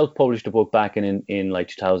 I self-published a book back in like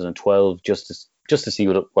 2012, just to see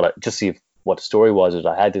what the story was.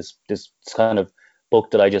 I had this kind of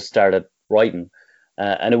book that I just started writing,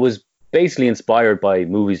 and it was basically inspired by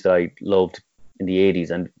movies that I loved in the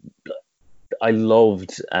 80s, and I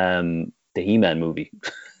loved the He-Man movie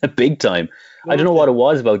big time. I don't know what it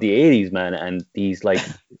was about the 80s, man, and these like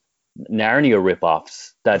Narnia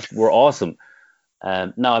ripoffs that were awesome.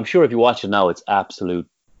 Now, I'm sure if you watch it now, it's absolute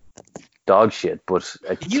dog shit, but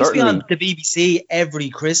it used to be on the BBC every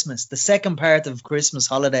Christmas. The second part of Christmas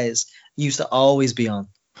holidays used to always be on.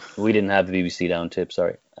 We didn't have the BBC down tip,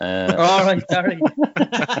 sorry. All right, sorry.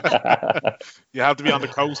 You have to be on the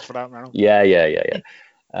coast for that, man. Yeah.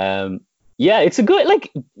 Yeah, it's a good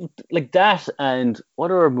like that, and what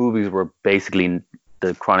other movies were basically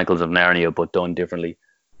the Chronicles of Narnia but done differently?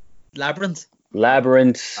 Labyrinth.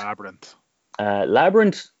 Labyrinth.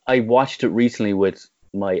 I watched it recently with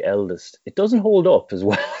my eldest. It doesn't hold up as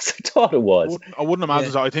well as I thought it was. I wouldn't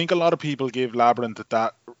imagine so. I think a lot of people give Labyrinth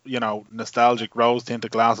that nostalgic rose tinted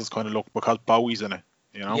glasses kind of look because Bowie's in it.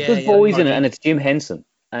 Because Bowie's in it, and it's Jim Henson,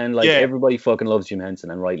 and everybody fucking loves Jim Henson,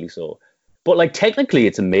 and rightly so. But like technically,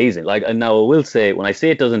 it's amazing. Like, and now I will say, when I say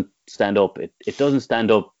it doesn't stand up, it doesn't stand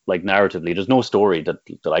up like narratively. There's no story that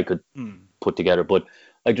I could put together. But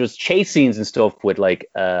like, there's chase scenes and stuff with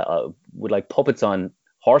puppets on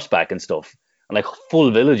horseback and stuff, and like full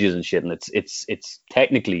villages and shit. And it's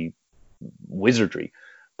technically wizardry.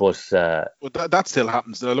 But that still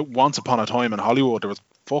happens. Look, once upon a time in Hollywood, there was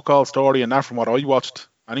fuck all story in that from what I watched.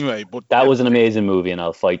 Anyway, but that was an amazing movie, and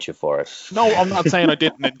I'll fight you for it. No, I'm not saying I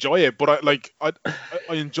didn't enjoy it, but I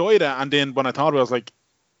enjoyed it. And then when I thought of it, I was like,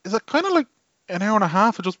 is it kind of like an hour and a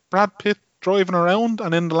half of just Brad Pitt driving around,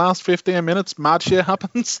 and in the last 15 minutes, mad shit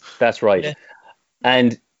happens? That's right. Yeah.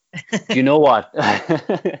 And do you know what? I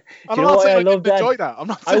love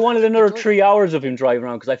that. I wanted another 3 hours of him driving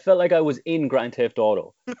around because I felt like I was in Grand Theft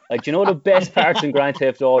Auto. Like, do you know the best parts in Grand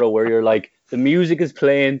Theft Auto where you're like, the music is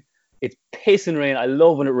playing, it's pissing rain. I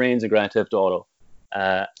love when it rains in Grand Theft Auto,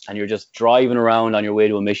 and you're just driving around on your way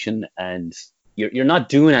to a mission, and you're not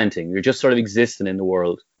doing anything. You're just sort of existing in the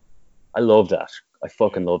world. I love that. I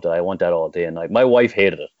fucking love that. I want that all day and night. My wife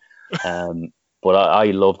hated it, but I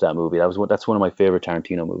loved that movie. That's one of my favorite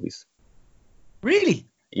Tarantino movies. Really?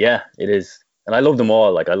 Yeah, it is. And I love them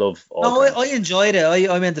all. Like, I love all. No, I enjoyed it.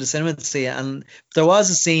 I went to the cinema to see it, and there was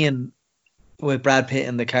a scene with Brad Pitt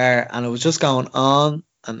in the car, and it was just going on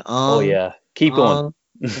and on. Oh yeah, keep going.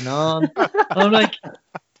 And on. And I'm like,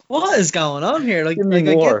 what is going on here? Like I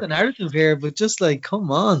get the narrative here, but just like,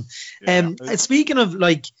 come on. Yeah. Speaking of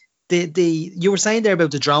like the you were saying there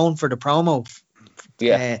about the drone for the promo.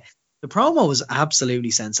 Yeah. The promo was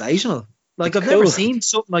absolutely sensational. Like, I've never seen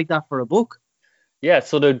something like that for a book. Yeah.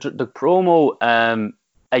 So the promo,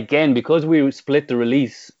 again, because we split the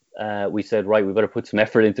release, we said, right, we better put some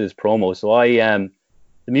effort into this promo. So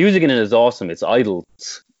the music in it is awesome. It's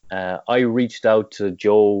Idols. I reached out to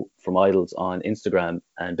Joe from Idols on Instagram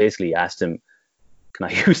and basically asked him, can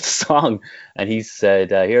I use the song? And he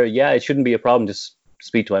said, it shouldn't be a problem. Just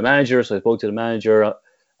speak to my manager. So I spoke to the manager,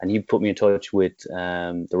 and he put me in touch with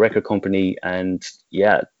the record company. And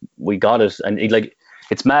yeah, we got it. And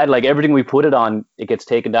it's mad. Like, everything we put it on, it gets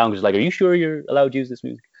taken down because, like, are you sure you're allowed to use this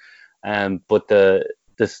music? But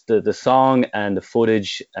the song and the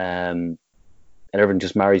footage and everything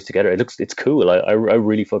just marries together. It's cool. I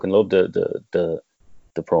really fucking love the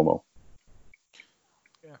promo.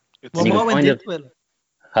 Yeah. What went into it?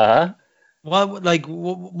 Huh? Why?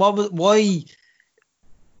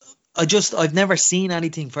 I've never seen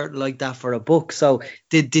anything like that for a book. So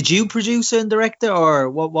did you produce and direct it, or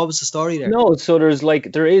what was the story there? No, so there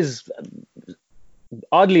is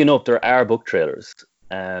oddly enough, there are book trailers.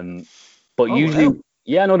 But usually, wow.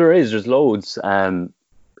 Yeah, no, there's loads.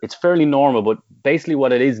 It's fairly normal, but basically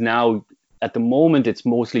what it is now, at the moment, it's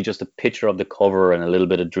mostly just a picture of the cover and a little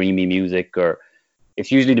bit of dreamy music, or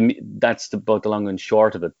it's usually that's about the long and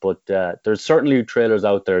short of it. But there's certainly trailers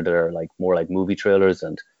out there that are like more like movie trailers,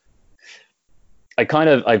 and my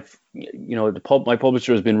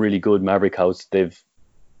publisher has been really good, Maverick House. They've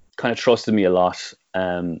kind of trusted me a lot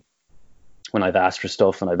when I've asked for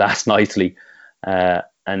stuff, and I've asked nicely,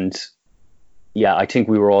 and yeah, I think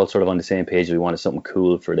we were all sort of on the same page. We wanted something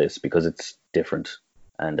cool for this because it's different,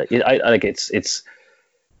 and I think it's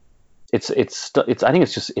it's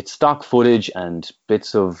stock footage and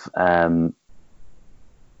bits of let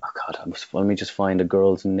me just find a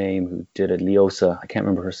girl's name who did it. Leosa, I can't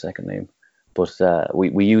remember her second name, but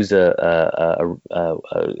we used one of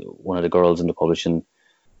the girls in the publishing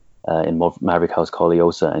in Maverick House called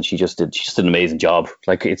Leosa, and she just did an amazing job.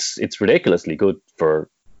 Like, it's ridiculously good for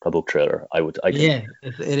a book trailer. Yeah,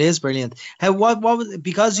 it is brilliant. What was,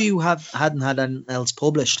 because you hadn't had anything else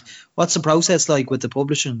published, what's the process like with the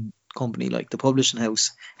publishing company, like the publishing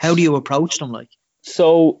house? How do you approach them? Like,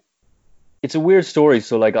 so it's a weird story.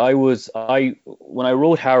 So like when I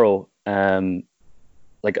wrote Harrow,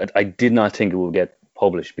 like I did not think it would get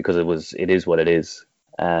published because it is what it is.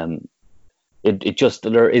 It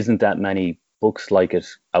just, there isn't that many books like it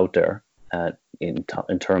out there in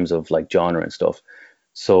terms of like genre and stuff.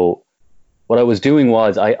 So what I was doing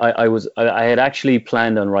was I had actually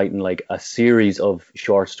planned on writing like a series of a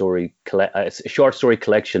short story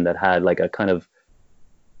collection that had like a kind of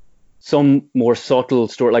some more subtle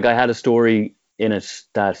story. Like I had a story in it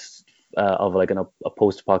that of like a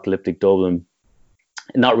post-apocalyptic Dublin,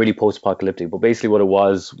 not really post-apocalyptic, but basically what it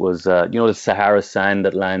was the Sahara sand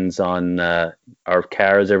that lands on our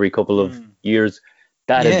cars every couple of years.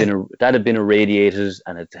 That had been irradiated,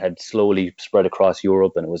 and it had slowly spread across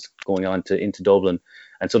Europe, and it was going on into Dublin,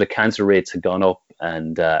 and so the cancer rates had gone up,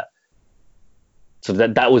 and so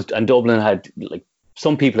that was, and Dublin had, like,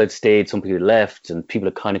 some people had stayed, some people had left, and people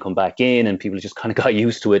had kind of come back in, and people just kind of got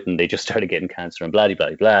used to it, and they just started getting cancer and blah blah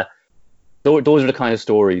blah blah. Those are the kind of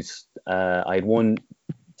stories. I had one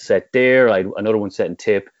set there, I had another one set in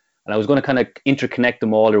Tip, and I was going to kind of interconnect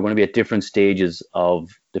them all. They're going to be at different stages of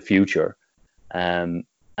the future, and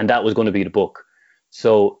that was going to be the book.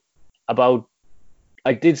 So I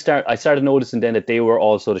started noticing then that they were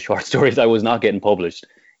also the short stories I was not getting published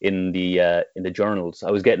in the journals. I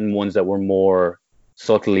was getting ones that were more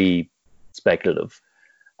subtly speculative.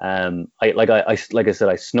 Like I said,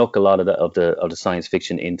 I snuck a lot of the science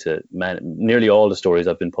fiction into nearly all the stories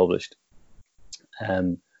I've been published.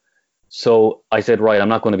 So I said, right,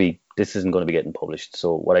 this isn't going to be getting published.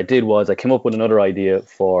 So what I did was I came up with another idea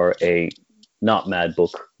for a not mad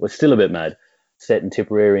book, but still a bit mad, set in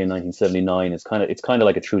Tipperary in 1979. It's kind of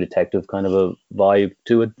like a True Detective kind of a vibe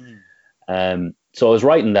to it. So I was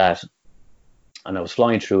writing that, and I was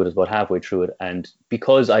flying through it. I was about halfway through it, and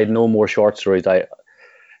because I had no more short stories,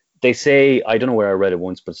 they say, I don't know where I read it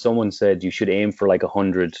once, but someone said you should aim for like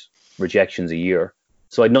 100 rejections a year.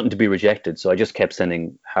 So I had nothing to be rejected, so I just kept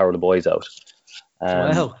sending How Are the Boys out.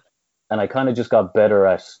 Wow. And I kind of just got better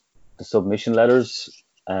at the submission letters.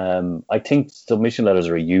 I think submission letters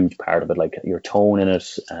are a huge part of it, like your tone in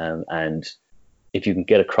it, and if you can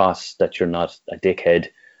get across that you're not a dickhead,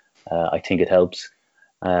 I think it helps.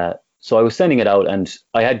 So I was sending it out, and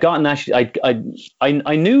I had gotten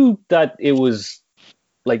I knew that it was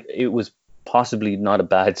possibly not a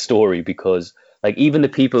bad story, because like even the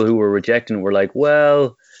people who were rejecting were like,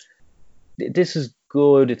 well, this is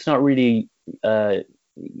good. It's not really.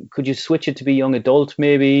 Could you switch it to be young adult?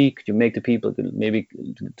 Maybe could you make the people, maybe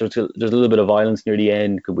there's a little bit of violence near the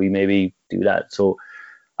end. Could we maybe do that? So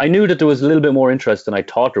I knew that there was a little bit more interest than I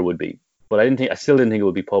thought there would be, but I still didn't think it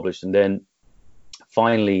would be published. And then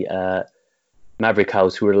finally, Maverick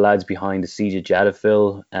House, who were the lads behind The Siege of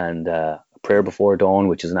Jadaville and A Prayer Before Dawn,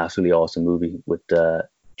 which is an absolutely awesome movie with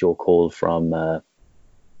Joe Cole from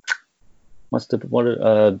what's the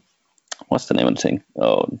name of the thing?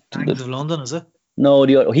 Gangs of London, is it? No,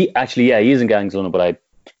 he is in Gangs of London, but I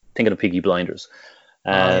think of the Peaky Blinders.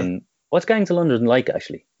 What's Gangs of London like,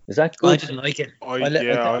 actually? Is that good? I didn't like it.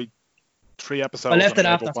 3 episodes. I left it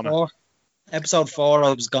after 4. Episode 4,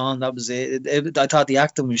 I was gone. That was it. I thought the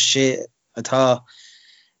acting was shit. I thought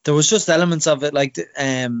there was just elements of it, like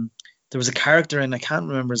there was a character, and I can't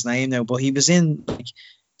remember his name now, but he was in like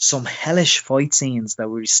some hellish fight scenes that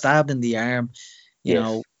were stabbed in the arm, you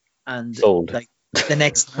know, and like the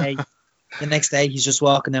next day he's just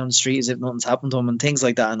walking down the street as if nothing's happened to him, and things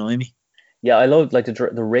like that annoy me. Yeah, I love, like,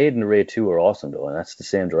 the Raid and the Raid 2 are awesome though, and that's the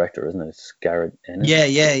same director, isn't it? It's Garrett Ennis.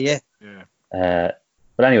 Yeah.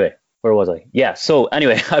 But anyway, where was I? Yeah. So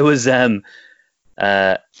anyway, I was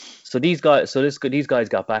so these guys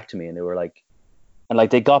got back to me, and they were like,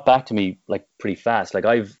 they got back to me like pretty fast. Like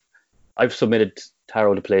I've submitted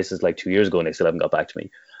Tarot to places like 2 years ago, and they still haven't got back to me.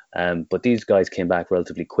 But these guys came back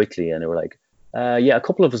relatively quickly, and they were like, yeah, a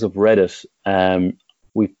couple of us have read it.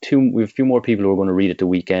 We've a few more people who are going to read it the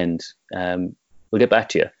weekend. We'll get back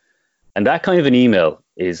to you. And that kind of an email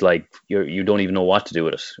is like, you don't even know what to do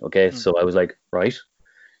with it. Okay. So I was like, right.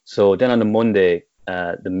 So then on the Monday,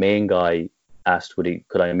 the main guy asked,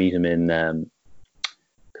 could I meet him in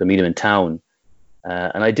town?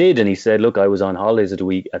 And I did. And he said, look, I was on holidays at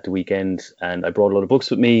the weekend, and I brought a lot of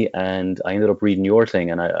books with me, and I ended up reading your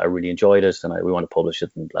thing, and I really enjoyed it, and we want to publish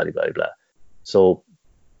it, and blah, blah, blah, blah. So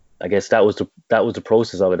I guess that was the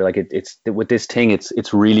process of it. Like it's with this thing,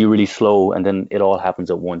 it's really, really slow, and then it all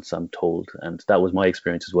happens at once, I'm told, and that was my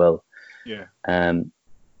experience as well. Yeah.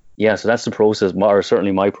 Yeah. So that's the process, or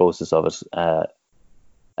certainly my process of it.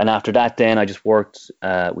 And after that, then I just worked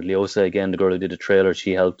with Leosa again, the girl who did the trailer.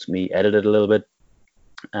 She helped me edit it a little bit,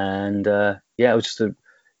 and it was just a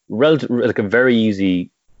very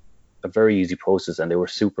easy process, and they were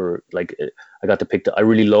super. Like I got to pick. I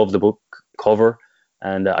really love the book cover.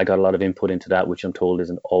 And I got a lot of input into that, which I'm told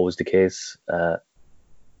isn't always the case.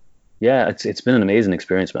 Yeah, it's been an amazing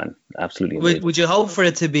experience, man. Absolutely amazing. Would you hope for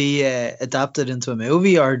it to be adapted into a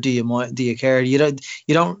movie, or do you care? You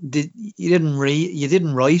didn't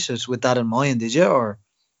write it with that in mind, did you? Or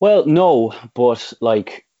well, no, but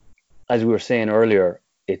like as we were saying earlier,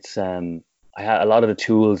 it's a lot of the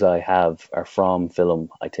tools I have are from film.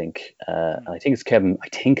 I think, and I think it's Kevin. I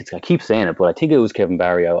keep saying it, but I think it was Kevin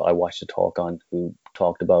Barry. I watched a talk on who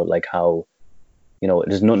talked about like how,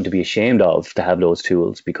 there's nothing to be ashamed of to have those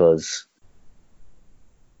tools, because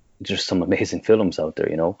there's some amazing films out there,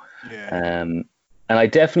 Yeah. And I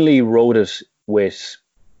definitely wrote it with,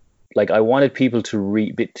 like, I wanted people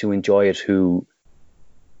to enjoy it who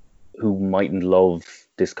mightn't love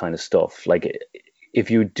this kind of stuff. Like,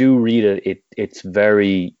 if you do read it, it's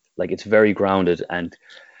very grounded, and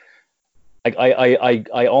like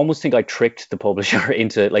I almost think I tricked the publisher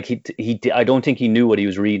into, like, I don't think he knew what he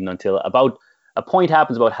was reading until about a point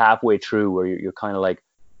happens about halfway through where you're kind of like,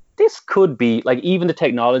 this could be like, even the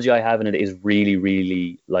technology I have in it is really,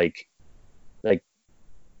 really like the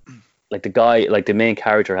guy, like the main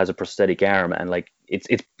character has a prosthetic arm, and like it's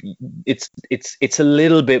a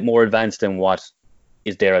little bit more advanced than what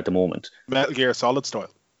is there at the moment. Metal Gear Solid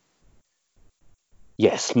style.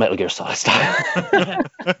 Yes, Metal Gear Solid style.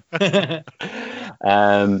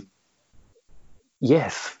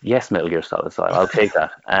 Yes, Metal Gear Solid style. I'll take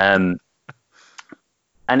that. And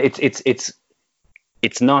it's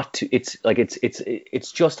not. It's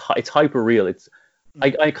just it's hyper real.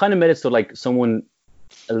 I kind of made it so like someone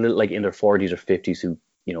a little like in their 40s or 50s who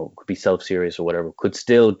could be self-serious or whatever could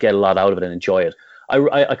still get a lot out of it and enjoy it.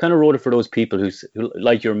 I kind of wrote it for those people who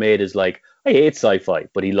like your mate is like, I hate sci-fi,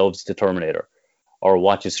 but he loves the Terminator or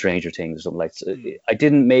watches Stranger Things or something like that. I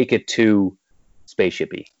didn't make it too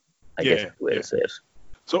spaceshipy, I guess is the way to say it.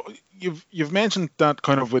 So you've mentioned that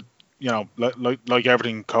kind of with, like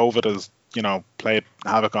everything, COVID has, played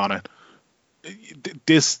havoc on it.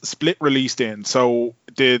 This split released in, so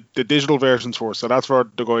the digital versions for, so that's for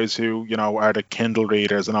the guys who, are the Kindle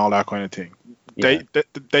readers and all that kind of thing. Yeah.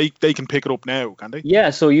 They can pick it up now, can they?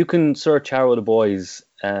 Yeah, so you can search Arrow the Boys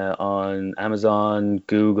on Amazon,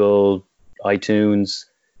 Google, iTunes.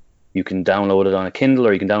 You can download it on a Kindle,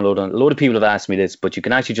 or you can download it on. A lot of people have asked me this, but you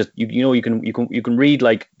can actually just you can read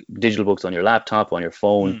like digital books on your laptop, on your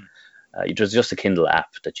phone. There's just a Kindle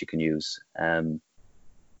app that you can use.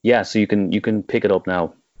 So you can pick it up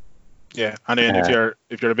now. Yeah, and then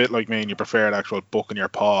if you're a bit like me and you prefer an actual book in your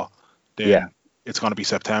paw, then it's going to be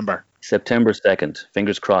September 2nd.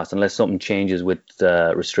 Fingers crossed, unless something changes with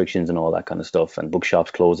restrictions and all that kind of stuff, and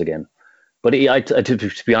bookshops close again. But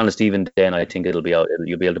to be honest, even then, I think it'll be out.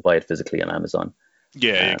 You'll be able to buy it physically on Amazon.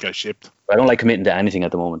 Yeah, it gets shipped. I don't like committing to anything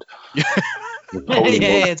at the moment.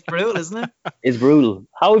 It's brutal, isn't it? It's brutal.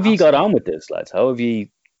 How have you got on with this, lads? How have you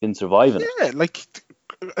been surviving? Yeah, like,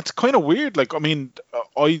 it's kind of weird. Like, I mean,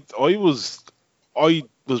 I was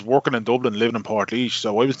working in Dublin, living in Portlaoise,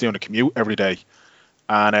 so I was doing a commute every day,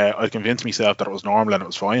 and I convinced myself that it was normal and it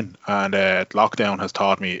was fine. And lockdown has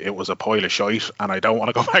taught me it was a pile of shite, and I don't want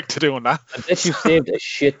to go back to doing that. I bet you saved a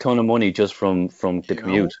shit ton of money just from the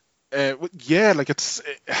commute. Like it's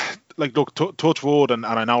like, look, touch wood, and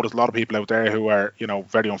I know there's a lot of people out there who are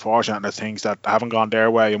very unfortunate, and there's things that haven't gone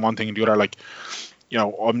their way, and one thing and the other. Like,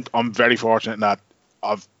 I'm very fortunate in that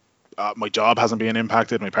my job hasn't been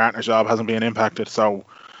impacted, my partner's job hasn't been impacted, so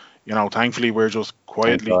thankfully we're just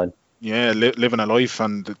quietly living a life,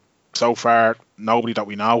 and so far nobody that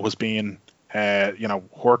we know has been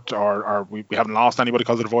hurt, or we haven't lost anybody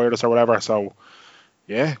because of the virus or whatever. So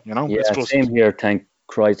it's just same here, thank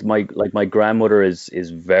Christ. My grandmother is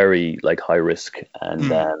very like high risk,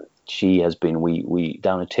 and she has been we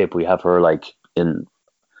down a tip, we have her like in.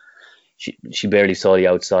 She barely saw the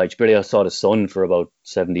outside. She barely saw the sun for about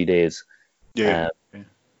 70 days. But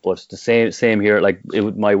the same here. Like,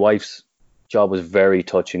 my wife's job was very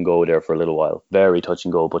touch and go there for a little while. Very touch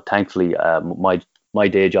and go. But thankfully, my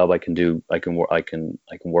day job I can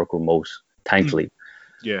work remote. Thankfully.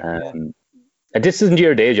 And this isn't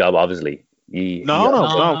your day job, obviously.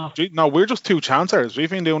 No. We're just two chancers. We've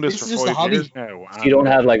been doing this for 5 years now. You don't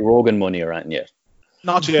have like Rogan money or anything yet.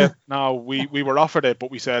 Not yet. No, we were offered it, but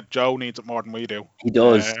we said Joe needs it more than we do. He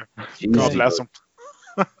does. God bless him.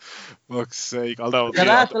 Fuck's sake. Although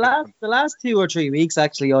the last 2 or 3 weeks,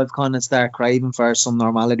 actually, I've kind of started craving for some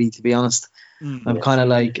normality, to be honest. I'm kind of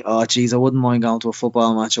like, oh geez, I wouldn't mind going to a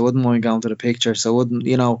football match. I wouldn't mind going to the pictures. I wouldn't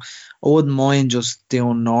mind just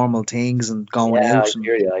doing normal things and going out.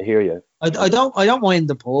 I hear you. I don't mind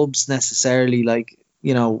the pubs necessarily, like,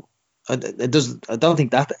 I don't think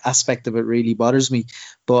that aspect of it really bothers me,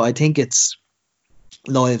 but I think it's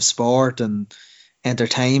live sport and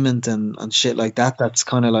entertainment and shit like that. That's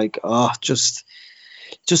kind of like, oh, just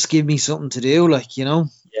give me something to do, like, you know.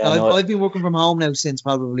 Yeah, I've been working from home now since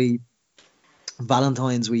probably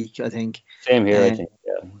Valentine's week, I think. Same here, I think.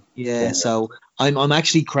 Yeah. So I'm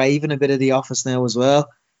actually craving a bit of the office now as well.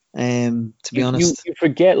 To be honest, you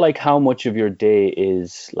forget like how much of your day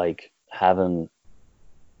is like having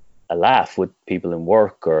a laugh with people in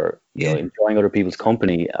work, or you know, enjoying other people's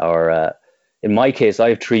company, or in my case, I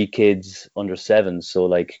have 3 kids under 7, so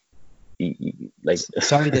like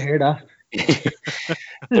sorry to hear that.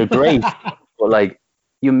 They're great, but like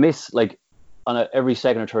you miss like on every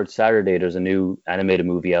second or third Saturday there's a new animated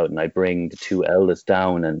movie out, and I bring the 2 eldest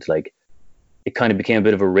down, and like it kind of became a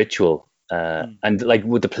bit of a ritual. And like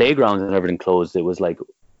with the playgrounds and everything closed, it was like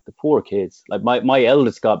the poor kids. Like my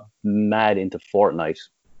eldest got mad into Fortnite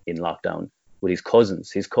in lockdown with his cousins.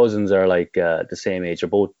 His cousins are like the same age.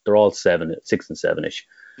 They're all 6 and 7ish.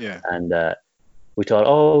 Yeah. And we thought,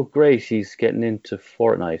 oh great, he's getting into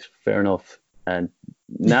Fortnite. Fair enough. And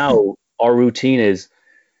now our routine is,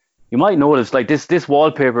 you might notice, like this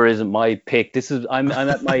wallpaper isn't my pick. This is I'm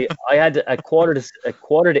at my. I had at quarter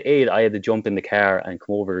to 8. I had to jump in the car and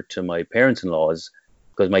come over to my parents-in-law's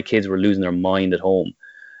because my kids were losing their mind at home.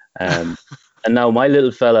 And now my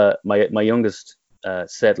little fella, my youngest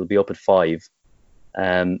set will be up at 5.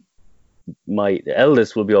 My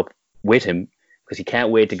eldest will be up with him because he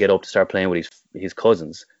can't wait to get up to start playing with his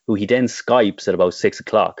cousins, who he then Skypes at about 6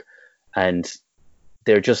 o'clock, and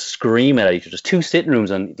they're just screaming at each other. There's 2 sitting rooms,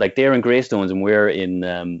 and like they're in Greystones and we're in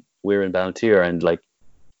Ballantyre, and like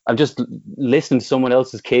I'm just listening to someone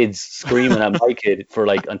else's kids screaming at my kid for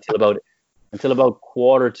like until about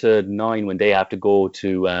 8:45 when they have to go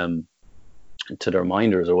to their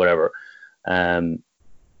minders or whatever.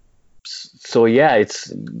 So yeah,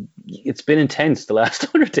 it's been intense. The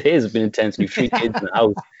last 100 days have been intense. We've 3 kids in the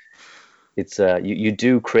house. It's you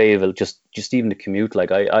do crave just even the commute.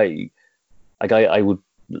 Like I'd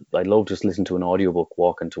love to just listen to an audiobook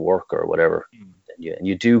walking to work or whatever. And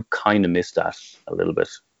you do kind of miss that a little bit.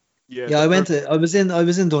 Yeah, I was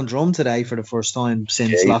in Dundrum today for the first time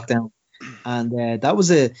since lockdown, and that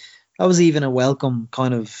was even a welcome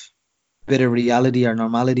kind of bit of reality or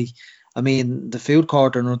normality. I mean, the food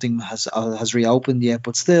court or nothing has reopened yet,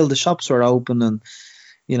 but still the shops were open, and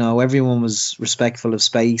you know, everyone was respectful of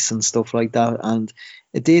space and stuff like that. And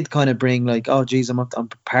it did kind of bring like, oh geez, I'm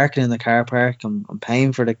parking in the car park, I'm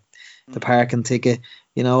paying for the parking ticket.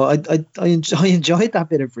 You know, I enjoyed that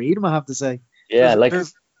bit of freedom, I have to say. Yeah,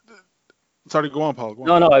 sorry, go on, Paul.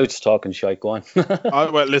 Go on. No, I was just talking shite. Go on.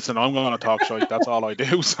 Well, listen, I'm going to talk shite. That's all I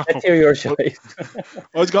do. So. Let's hear your shite.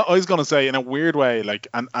 I was going to say, in a weird way, like,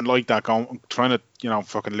 and like that, trying to, you know,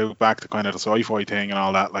 fucking loop back to kind of the sci-fi thing and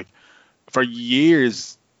all that. Like, for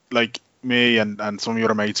years, like me and some of the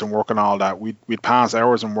other mates and work and all that, we'd pass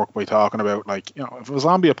hours in work by talking about, like, you know, if a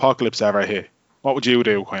zombie apocalypse ever hit, what would you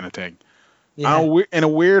do, kind of thing. Yeah. And in a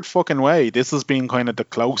weird fucking way, this has been kind of the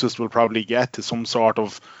closest we'll probably get to some sort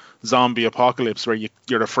of zombie apocalypse where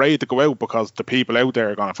you're afraid to go out because the people out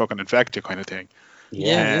there are going to fucking infect you, kind of thing.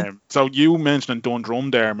 Yeah. So you mentioning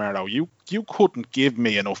Dundrum there, Mero, you couldn't give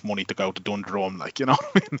me enough money to go to Dundrum, like, you know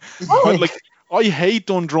what I mean? Oh. Like, I hate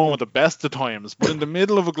Dundrum at the best of times, but in the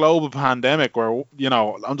middle of a global pandemic where, you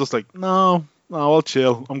know, I'm just like, no, I'll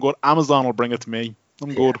chill. I'm good. Amazon will bring it to me.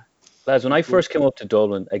 I'm good. Lads, when I first came up to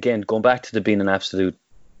Dublin, again, going back to being an absolute,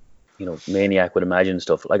 you know, maniac with Imagine and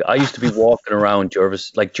stuff, like I used to be walking around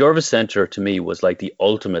Jervis Centre to me was like the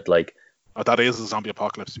ultimate, like, oh, that is a zombie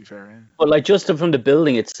apocalypse, to be fair. Yeah. But like just from the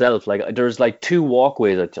building itself, like there's like 2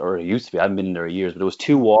 walkways, or it used to be. I haven't been in there in years, but there was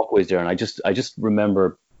 2 walkways there, and I just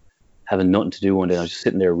remember having nothing to do one day. I was just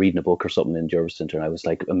sitting there reading a book or something in Jervis Centre, and I was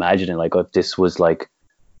like imagining like what this was like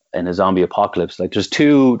in a zombie apocalypse. Like there's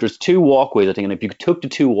two walkways, I think, and if you took the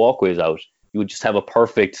 2 walkways out, you would just have a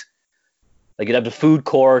perfect. Like you'd have the food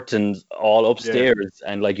court and all upstairs,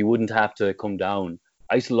 and like you wouldn't have to come down.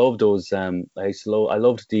 I used to love those. I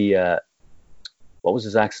loved the. What was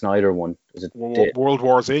the Zack Snyder one? Was it World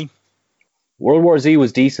War Z? World War Z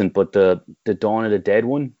was decent, but the Dawn of the Dead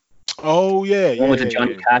one. Oh yeah, one with the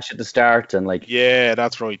Johnny Cash at the start and like. Yeah,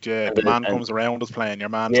 that's right. Yeah, the man comes around us playing. Your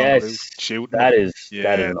man's on the roof shooting. That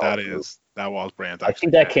was brilliant. I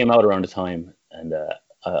think that came out around the time, and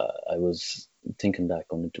I was thinking that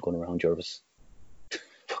going around Jervis.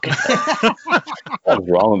 What's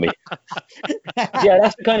wrong with me? Yeah,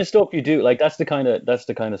 that's the kind of stuff you do. Like that's the kind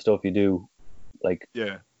of stuff you do. Like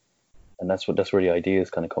yeah, and that's where the ideas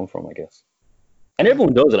kind of come from, I guess. And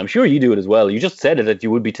everyone does it. I'm sure you do it as well. You just said it that you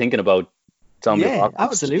would be thinking about zombie apocalypse.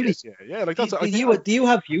 Absolutely. Yeah. Like that's. Do you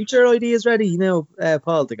have future ideas ready? You know,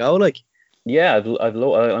 Paul, to go like. Yeah,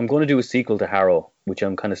 I'm going to do a sequel to Harrow, which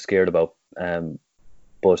I'm kind of scared about.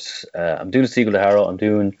 But I'm doing a sequel to Harrow. I'm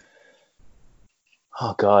doing.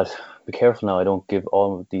 Oh God, be careful now. I don't give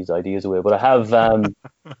all of these ideas away. But I have.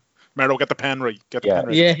 Mero, get the pen right. Get the Yeah. pen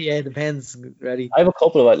right. Yeah, the pen's ready. I have a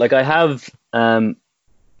couple of like I have I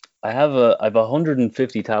have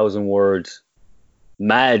 150,000 words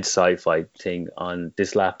mad sci-fi thing on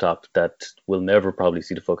this laptop that will never probably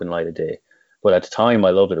see the fucking light of day. But at the time,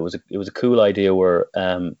 I loved it. It was a cool idea where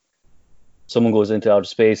someone goes into outer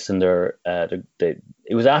space and it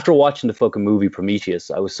was after watching the fucking movie Prometheus.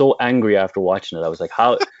 I was so angry after watching it. I was like,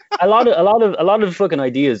 how a lot of fucking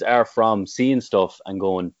ideas are from seeing stuff and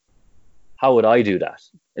going, how would I do that?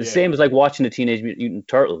 It's the same as like watching the Teenage Mutant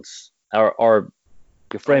Turtles or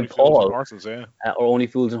your friend Only Fools Paul and Horses, yeah. or Only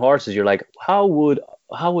Fools and Horses. You're like, how would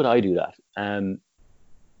I do that?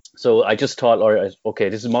 So I just thought, all right, okay,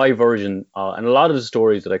 this is my version, and a lot of the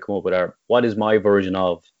stories that I come up with are, what is my version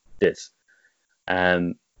of this?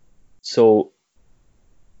 So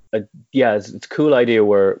yeah, it's a cool idea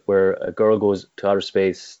where a girl goes to outer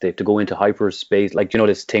space. They have to go into hyperspace, like, you know,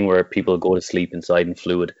 this thing where people go to sleep inside in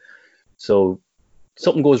fluid. So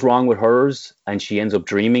something goes wrong with hers, and she ends up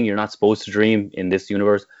dreaming. You're not supposed to dream in this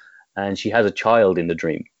universe, and she has a child in the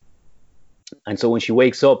dream. And so when she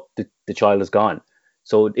wakes up, the child is gone.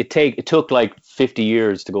 So it took like 50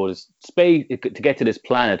 years to go to space to get to this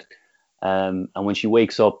planet, and when she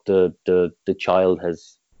wakes up, the child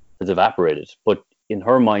has evaporated. But in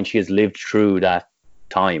her mind, she has lived through that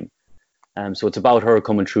time. So it's about her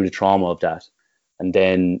coming through the trauma of that, and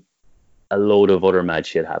then a load of other mad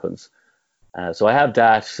shit happens. So I have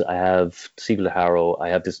that. I have sequel to Harrow. I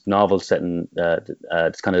have this novel set in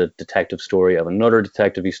this kind of detective story. I have another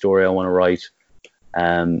detective-y story I want to write.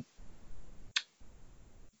 I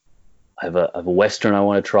have a western I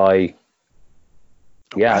want to try.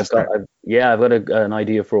 I've got an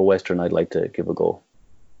idea for a western I'd like to give a go.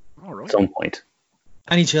 All right. At some point.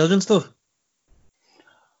 Any children's stuff?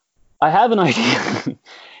 I have an idea.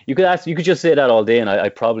 You could just say that all day, and I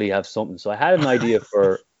probably have something. So I had an idea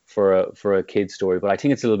for a kid's story, but I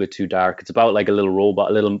think it's a little bit too dark. It's about like a little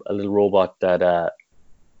robot that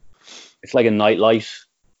it's like a nightlight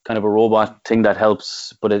kind of a robot thing that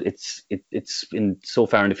helps, but it's in so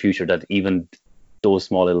far in the future that even those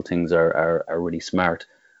small little things are really smart,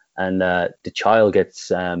 and the child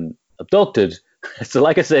gets abducted. So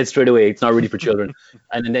like I said straight away, it's not really for children.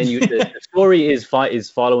 And then the story is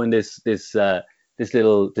following this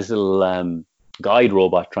little guide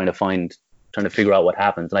robot trying to figure out what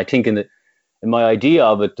happens. And I think in my idea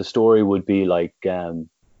of it, the story would be like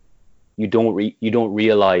you don't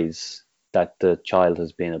realize that the child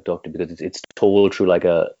has been abducted because it's told through like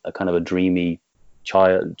a kind of a dreamy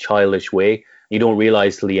childish way. You don't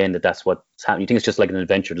realize till the end that that's what's happening. You think it's just like an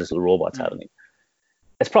adventure this little robot's happening.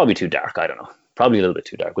 It's probably too dark. I don't know. Probably a little bit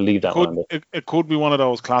too dark. We'll leave that one. It could be one of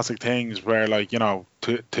those classic things where, like, you know,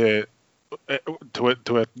 to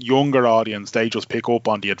a younger audience, they just pick up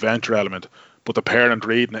on the adventure element, but the parent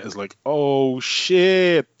reading it is like, oh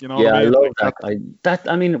shit, you know. Yeah, what I mean? I love that.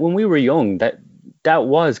 I mean, when we were young, that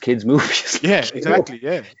was kids' movies. Yeah, exactly.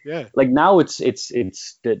 Yeah. Like now, it's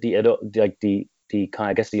the adult, like the kind.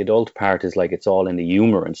 I guess the adult part is like it's all in the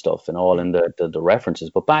humor and stuff, and all in the references.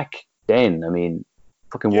 But back then, I mean,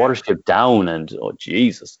 fucking Watership Down and oh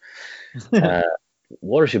Jesus,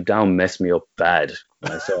 Watership Down messed me up bad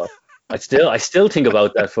when I saw it. I still think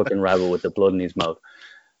about that fucking rabbit with the blood in his mouth.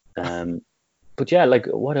 But yeah, like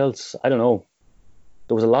what else? I don't know.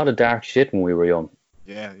 There was a lot of dark shit when we were young.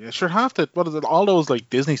 Yeah, sure. What is it? All those like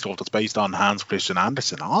Disney stuff that's based on Hans Christian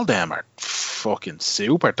Andersen. All them are fucking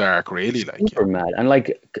super dark, really. Like super mad. And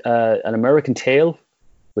like An American Tail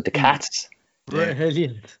with the cats.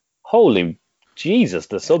 Brilliant. Holy Jesus,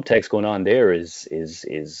 the subtext going on there is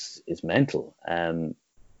mental.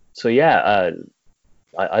 So yeah,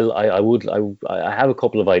 I have a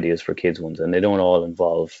couple of ideas for kids ones, and they don't all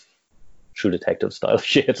involve True Detective style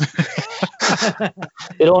shit.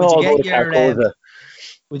 They don't all go to Carcosa.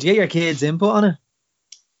 Would you get your kids' input on it?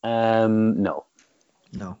 No,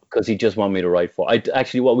 because he just wanted me to write for.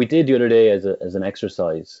 Actually, what we did the other day as an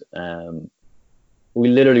exercise, we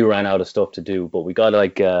literally ran out of stuff to do, but we got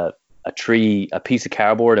like a piece of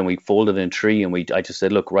cardboard, and we folded it in three, and I just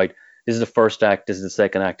said, look, right, this is the first act, this is the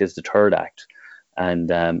second act, this is the third act, and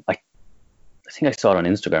I think I saw it on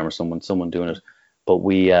Instagram or someone doing it, but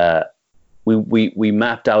we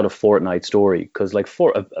mapped out a Fortnite story because like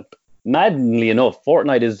maddeningly enough,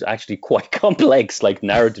 Fortnite is actually quite complex, like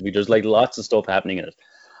narratively. There's like lots of stuff happening in it.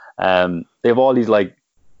 They have all these like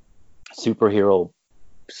superhero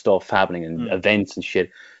stuff happening and events and shit.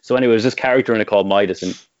 So anyway, there's this character in it called Midas,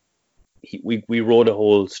 and we wrote a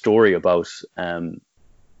whole story about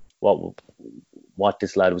what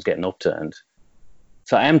this lad was getting up to, and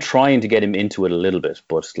so I am trying to get him into it a little bit,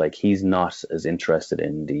 but like he's not as interested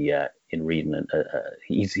in the in reading it.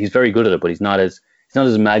 He's very good at it, but he's not as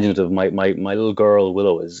imaginative. My little girl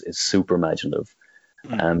Willow is super imaginative,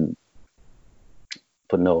 but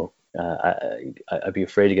no, I'd be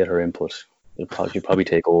afraid to get her input. She'd probably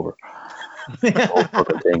take over.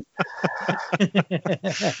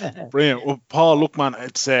 Brilliant. Well, Paul, look, man,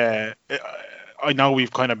 it's I know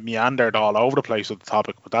we've kind of meandered all over the place with the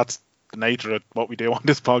topic, but that's the nature of what we do on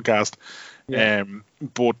this podcast. Yeah.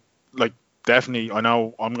 But like, definitely, I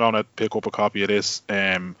know I'm gonna pick up a copy of this,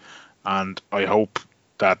 and I hope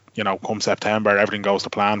that, you know, come September everything goes to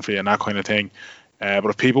plan for you and that kind of thing. But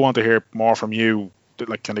if people want to hear more from you,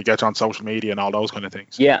 like, can they get you on social media and all those kind of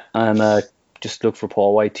things? Yeah, I'm just look for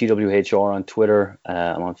Paul White, TWHR on Twitter.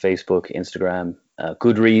 I'm on Facebook, Instagram.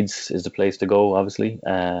 Goodreads is the place to go, obviously.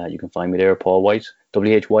 You can find me there, Paul White,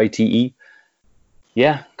 WHYTE.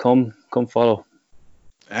 Yeah, come follow.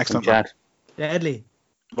 Excellent. Chat. Deadly.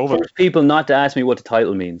 Love it. First people not to ask me what the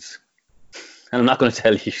title means, and I'm not going to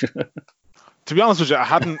tell you. To be honest with you, it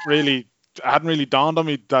hadn't really dawned on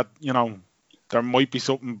me that, you know, there might be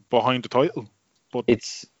something behind the title. But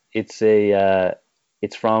it's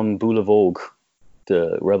from Boule Vogue,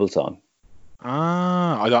 the Rebel song.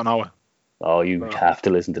 I don't know it. Oh, you have to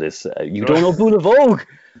listen to this. You don't know Boule Vogue?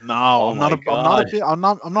 No, I'm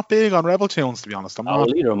not big on Rebel tunes, to be honest.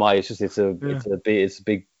 Neither am I. It's just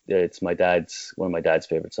it's my dad's one of my dad's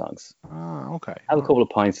favorite songs. Okay. Have a couple of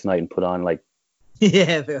pints tonight and put on like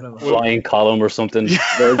Flying Column or something.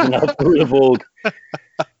 Version of Boule Vogue.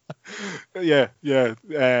 Yeah.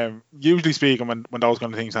 Usually speaking, when those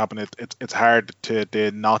kind of things happen, it's hard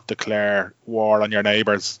to not declare war on your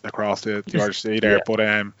neighbours across the Irish Sea there.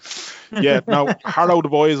 Yeah. But no, Harrow the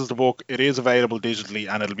Boys is the book. It is available digitally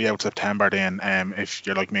and it'll be out September then. If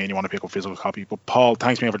you're like me and you want to pick up a physical copy. But Paul,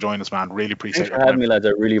 thanks me for joining us, man. Really appreciate it. Thanks for having me, lads. I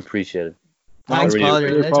really appreciate it. Thanks, Paul.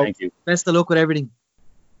 Thank you. Best of luck with everything.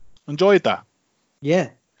 Enjoyed that. Yeah.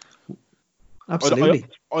 Absolutely.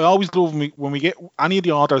 I always love when we get any of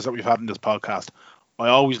the authors that we've had in this podcast. I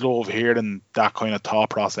always love hearing that kind of thought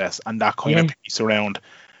process and that kind of piece around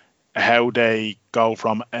how they go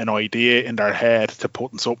from an idea in their head to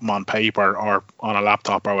putting something on paper or on a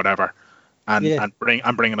laptop or whatever, and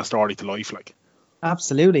bringing a story to life. Like,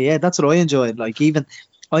 absolutely, yeah, that's what I enjoyed. Like, even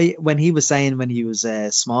when he was saying when he was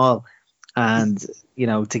small, and you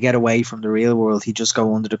know, to get away from the real world, he'd just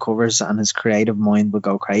go under the covers and his creative mind would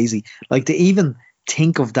go crazy. Like, to even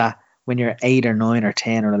think of that when you're 8 or 9 or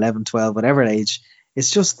 10 or 11, 12, whatever age, it's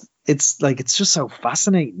just so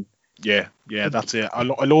fascinating. Yeah, that's it. I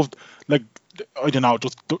loved, like, I don't know,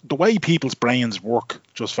 just the way people's brains work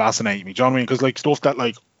just fascinate me. Do you know what I mean? Because like stuff that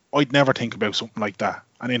like I'd never think about something like that,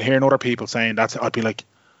 and then hearing other people saying that, I'd be like,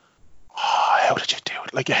 oh, how did you do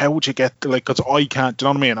it? Like, how would you get, like, because I can't, do you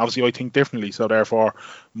know what I mean? Obviously I think differently, so therefore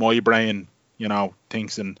my brain, you know,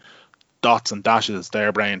 thinks in dots and dashes,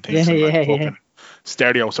 their brain thinks in like fucking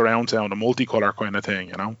stereo surround sound, a multicolor kind of thing,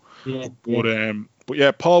 you know. But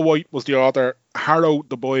yeah, Paul White was the author. Harrow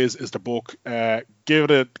the Boys is the book. Give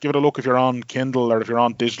it a look if you're on Kindle or if you're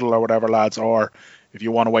on digital or whatever, lads, or if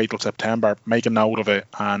you want to wait till September, make a note of it.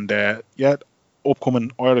 And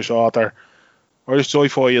upcoming Irish author. Irish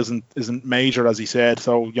sci-fi isn't major, as he said,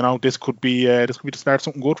 so you know this could be the start of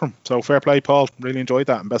something good for him. So fair play, Paul. Really enjoyed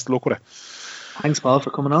that, and best of luck with it. Thanks, Paul,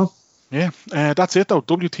 for coming on. Yeah, that's it though.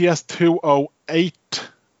 WTS 208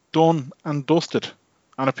 done and dusted.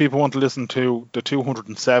 And if people want to listen to the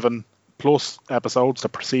 207 plus episodes that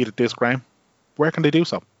preceded this, Graham, where can they do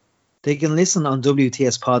so? They can listen on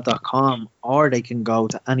WTSpod.com, or they can go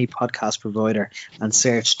to any podcast provider and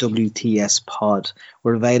search WTS Pod.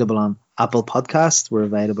 We're available on Apple Podcasts. We're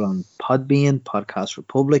available on Podbean, Podcast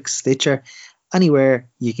Republic, Stitcher. Anywhere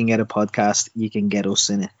you can get a podcast, you can get us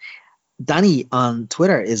in it. Danny on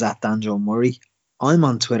Twitter is at Danjo Murray. I'm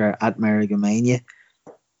on Twitter at Merrigamania.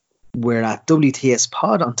 We're at WTS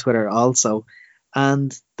Pod on Twitter also.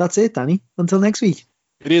 And that's it, Danny. Until next week.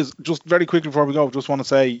 It is. Just very quickly before we go, just want to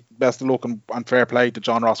say best of luck and fair play to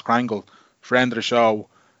John Ross Krangle, friend of the show.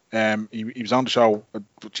 He was on the show,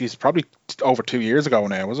 probably over 2 years ago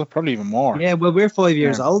now, was it? Probably even more. Yeah, well, we're 5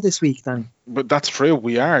 years old this week, Danny. But that's true,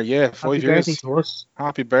 we are, yeah. 5 years. Happy birthday to us.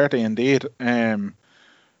 Happy birthday indeed.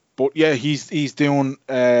 But yeah, he's doing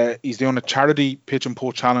a charity pitch and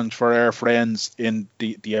pull challenge for our friends in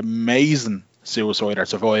the amazing Suicide or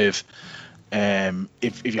Survive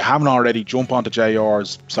If you haven't already, jump onto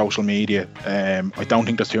JR's social media. I don't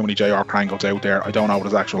think there's too many JR Crankouts out there. I don't know what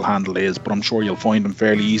his actual handle is, but I'm sure you'll find him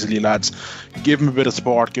fairly easily, lads. Give him a bit of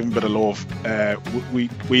support, give him a bit of love.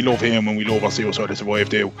 We love him and we love what Suicide to Survive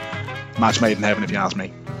do. Match made in heaven, if you ask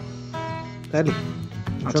me. Deadly.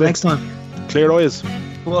 Until next time. Clear eyes.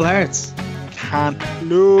 Full hearts. Can't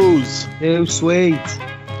lose. Too sweet.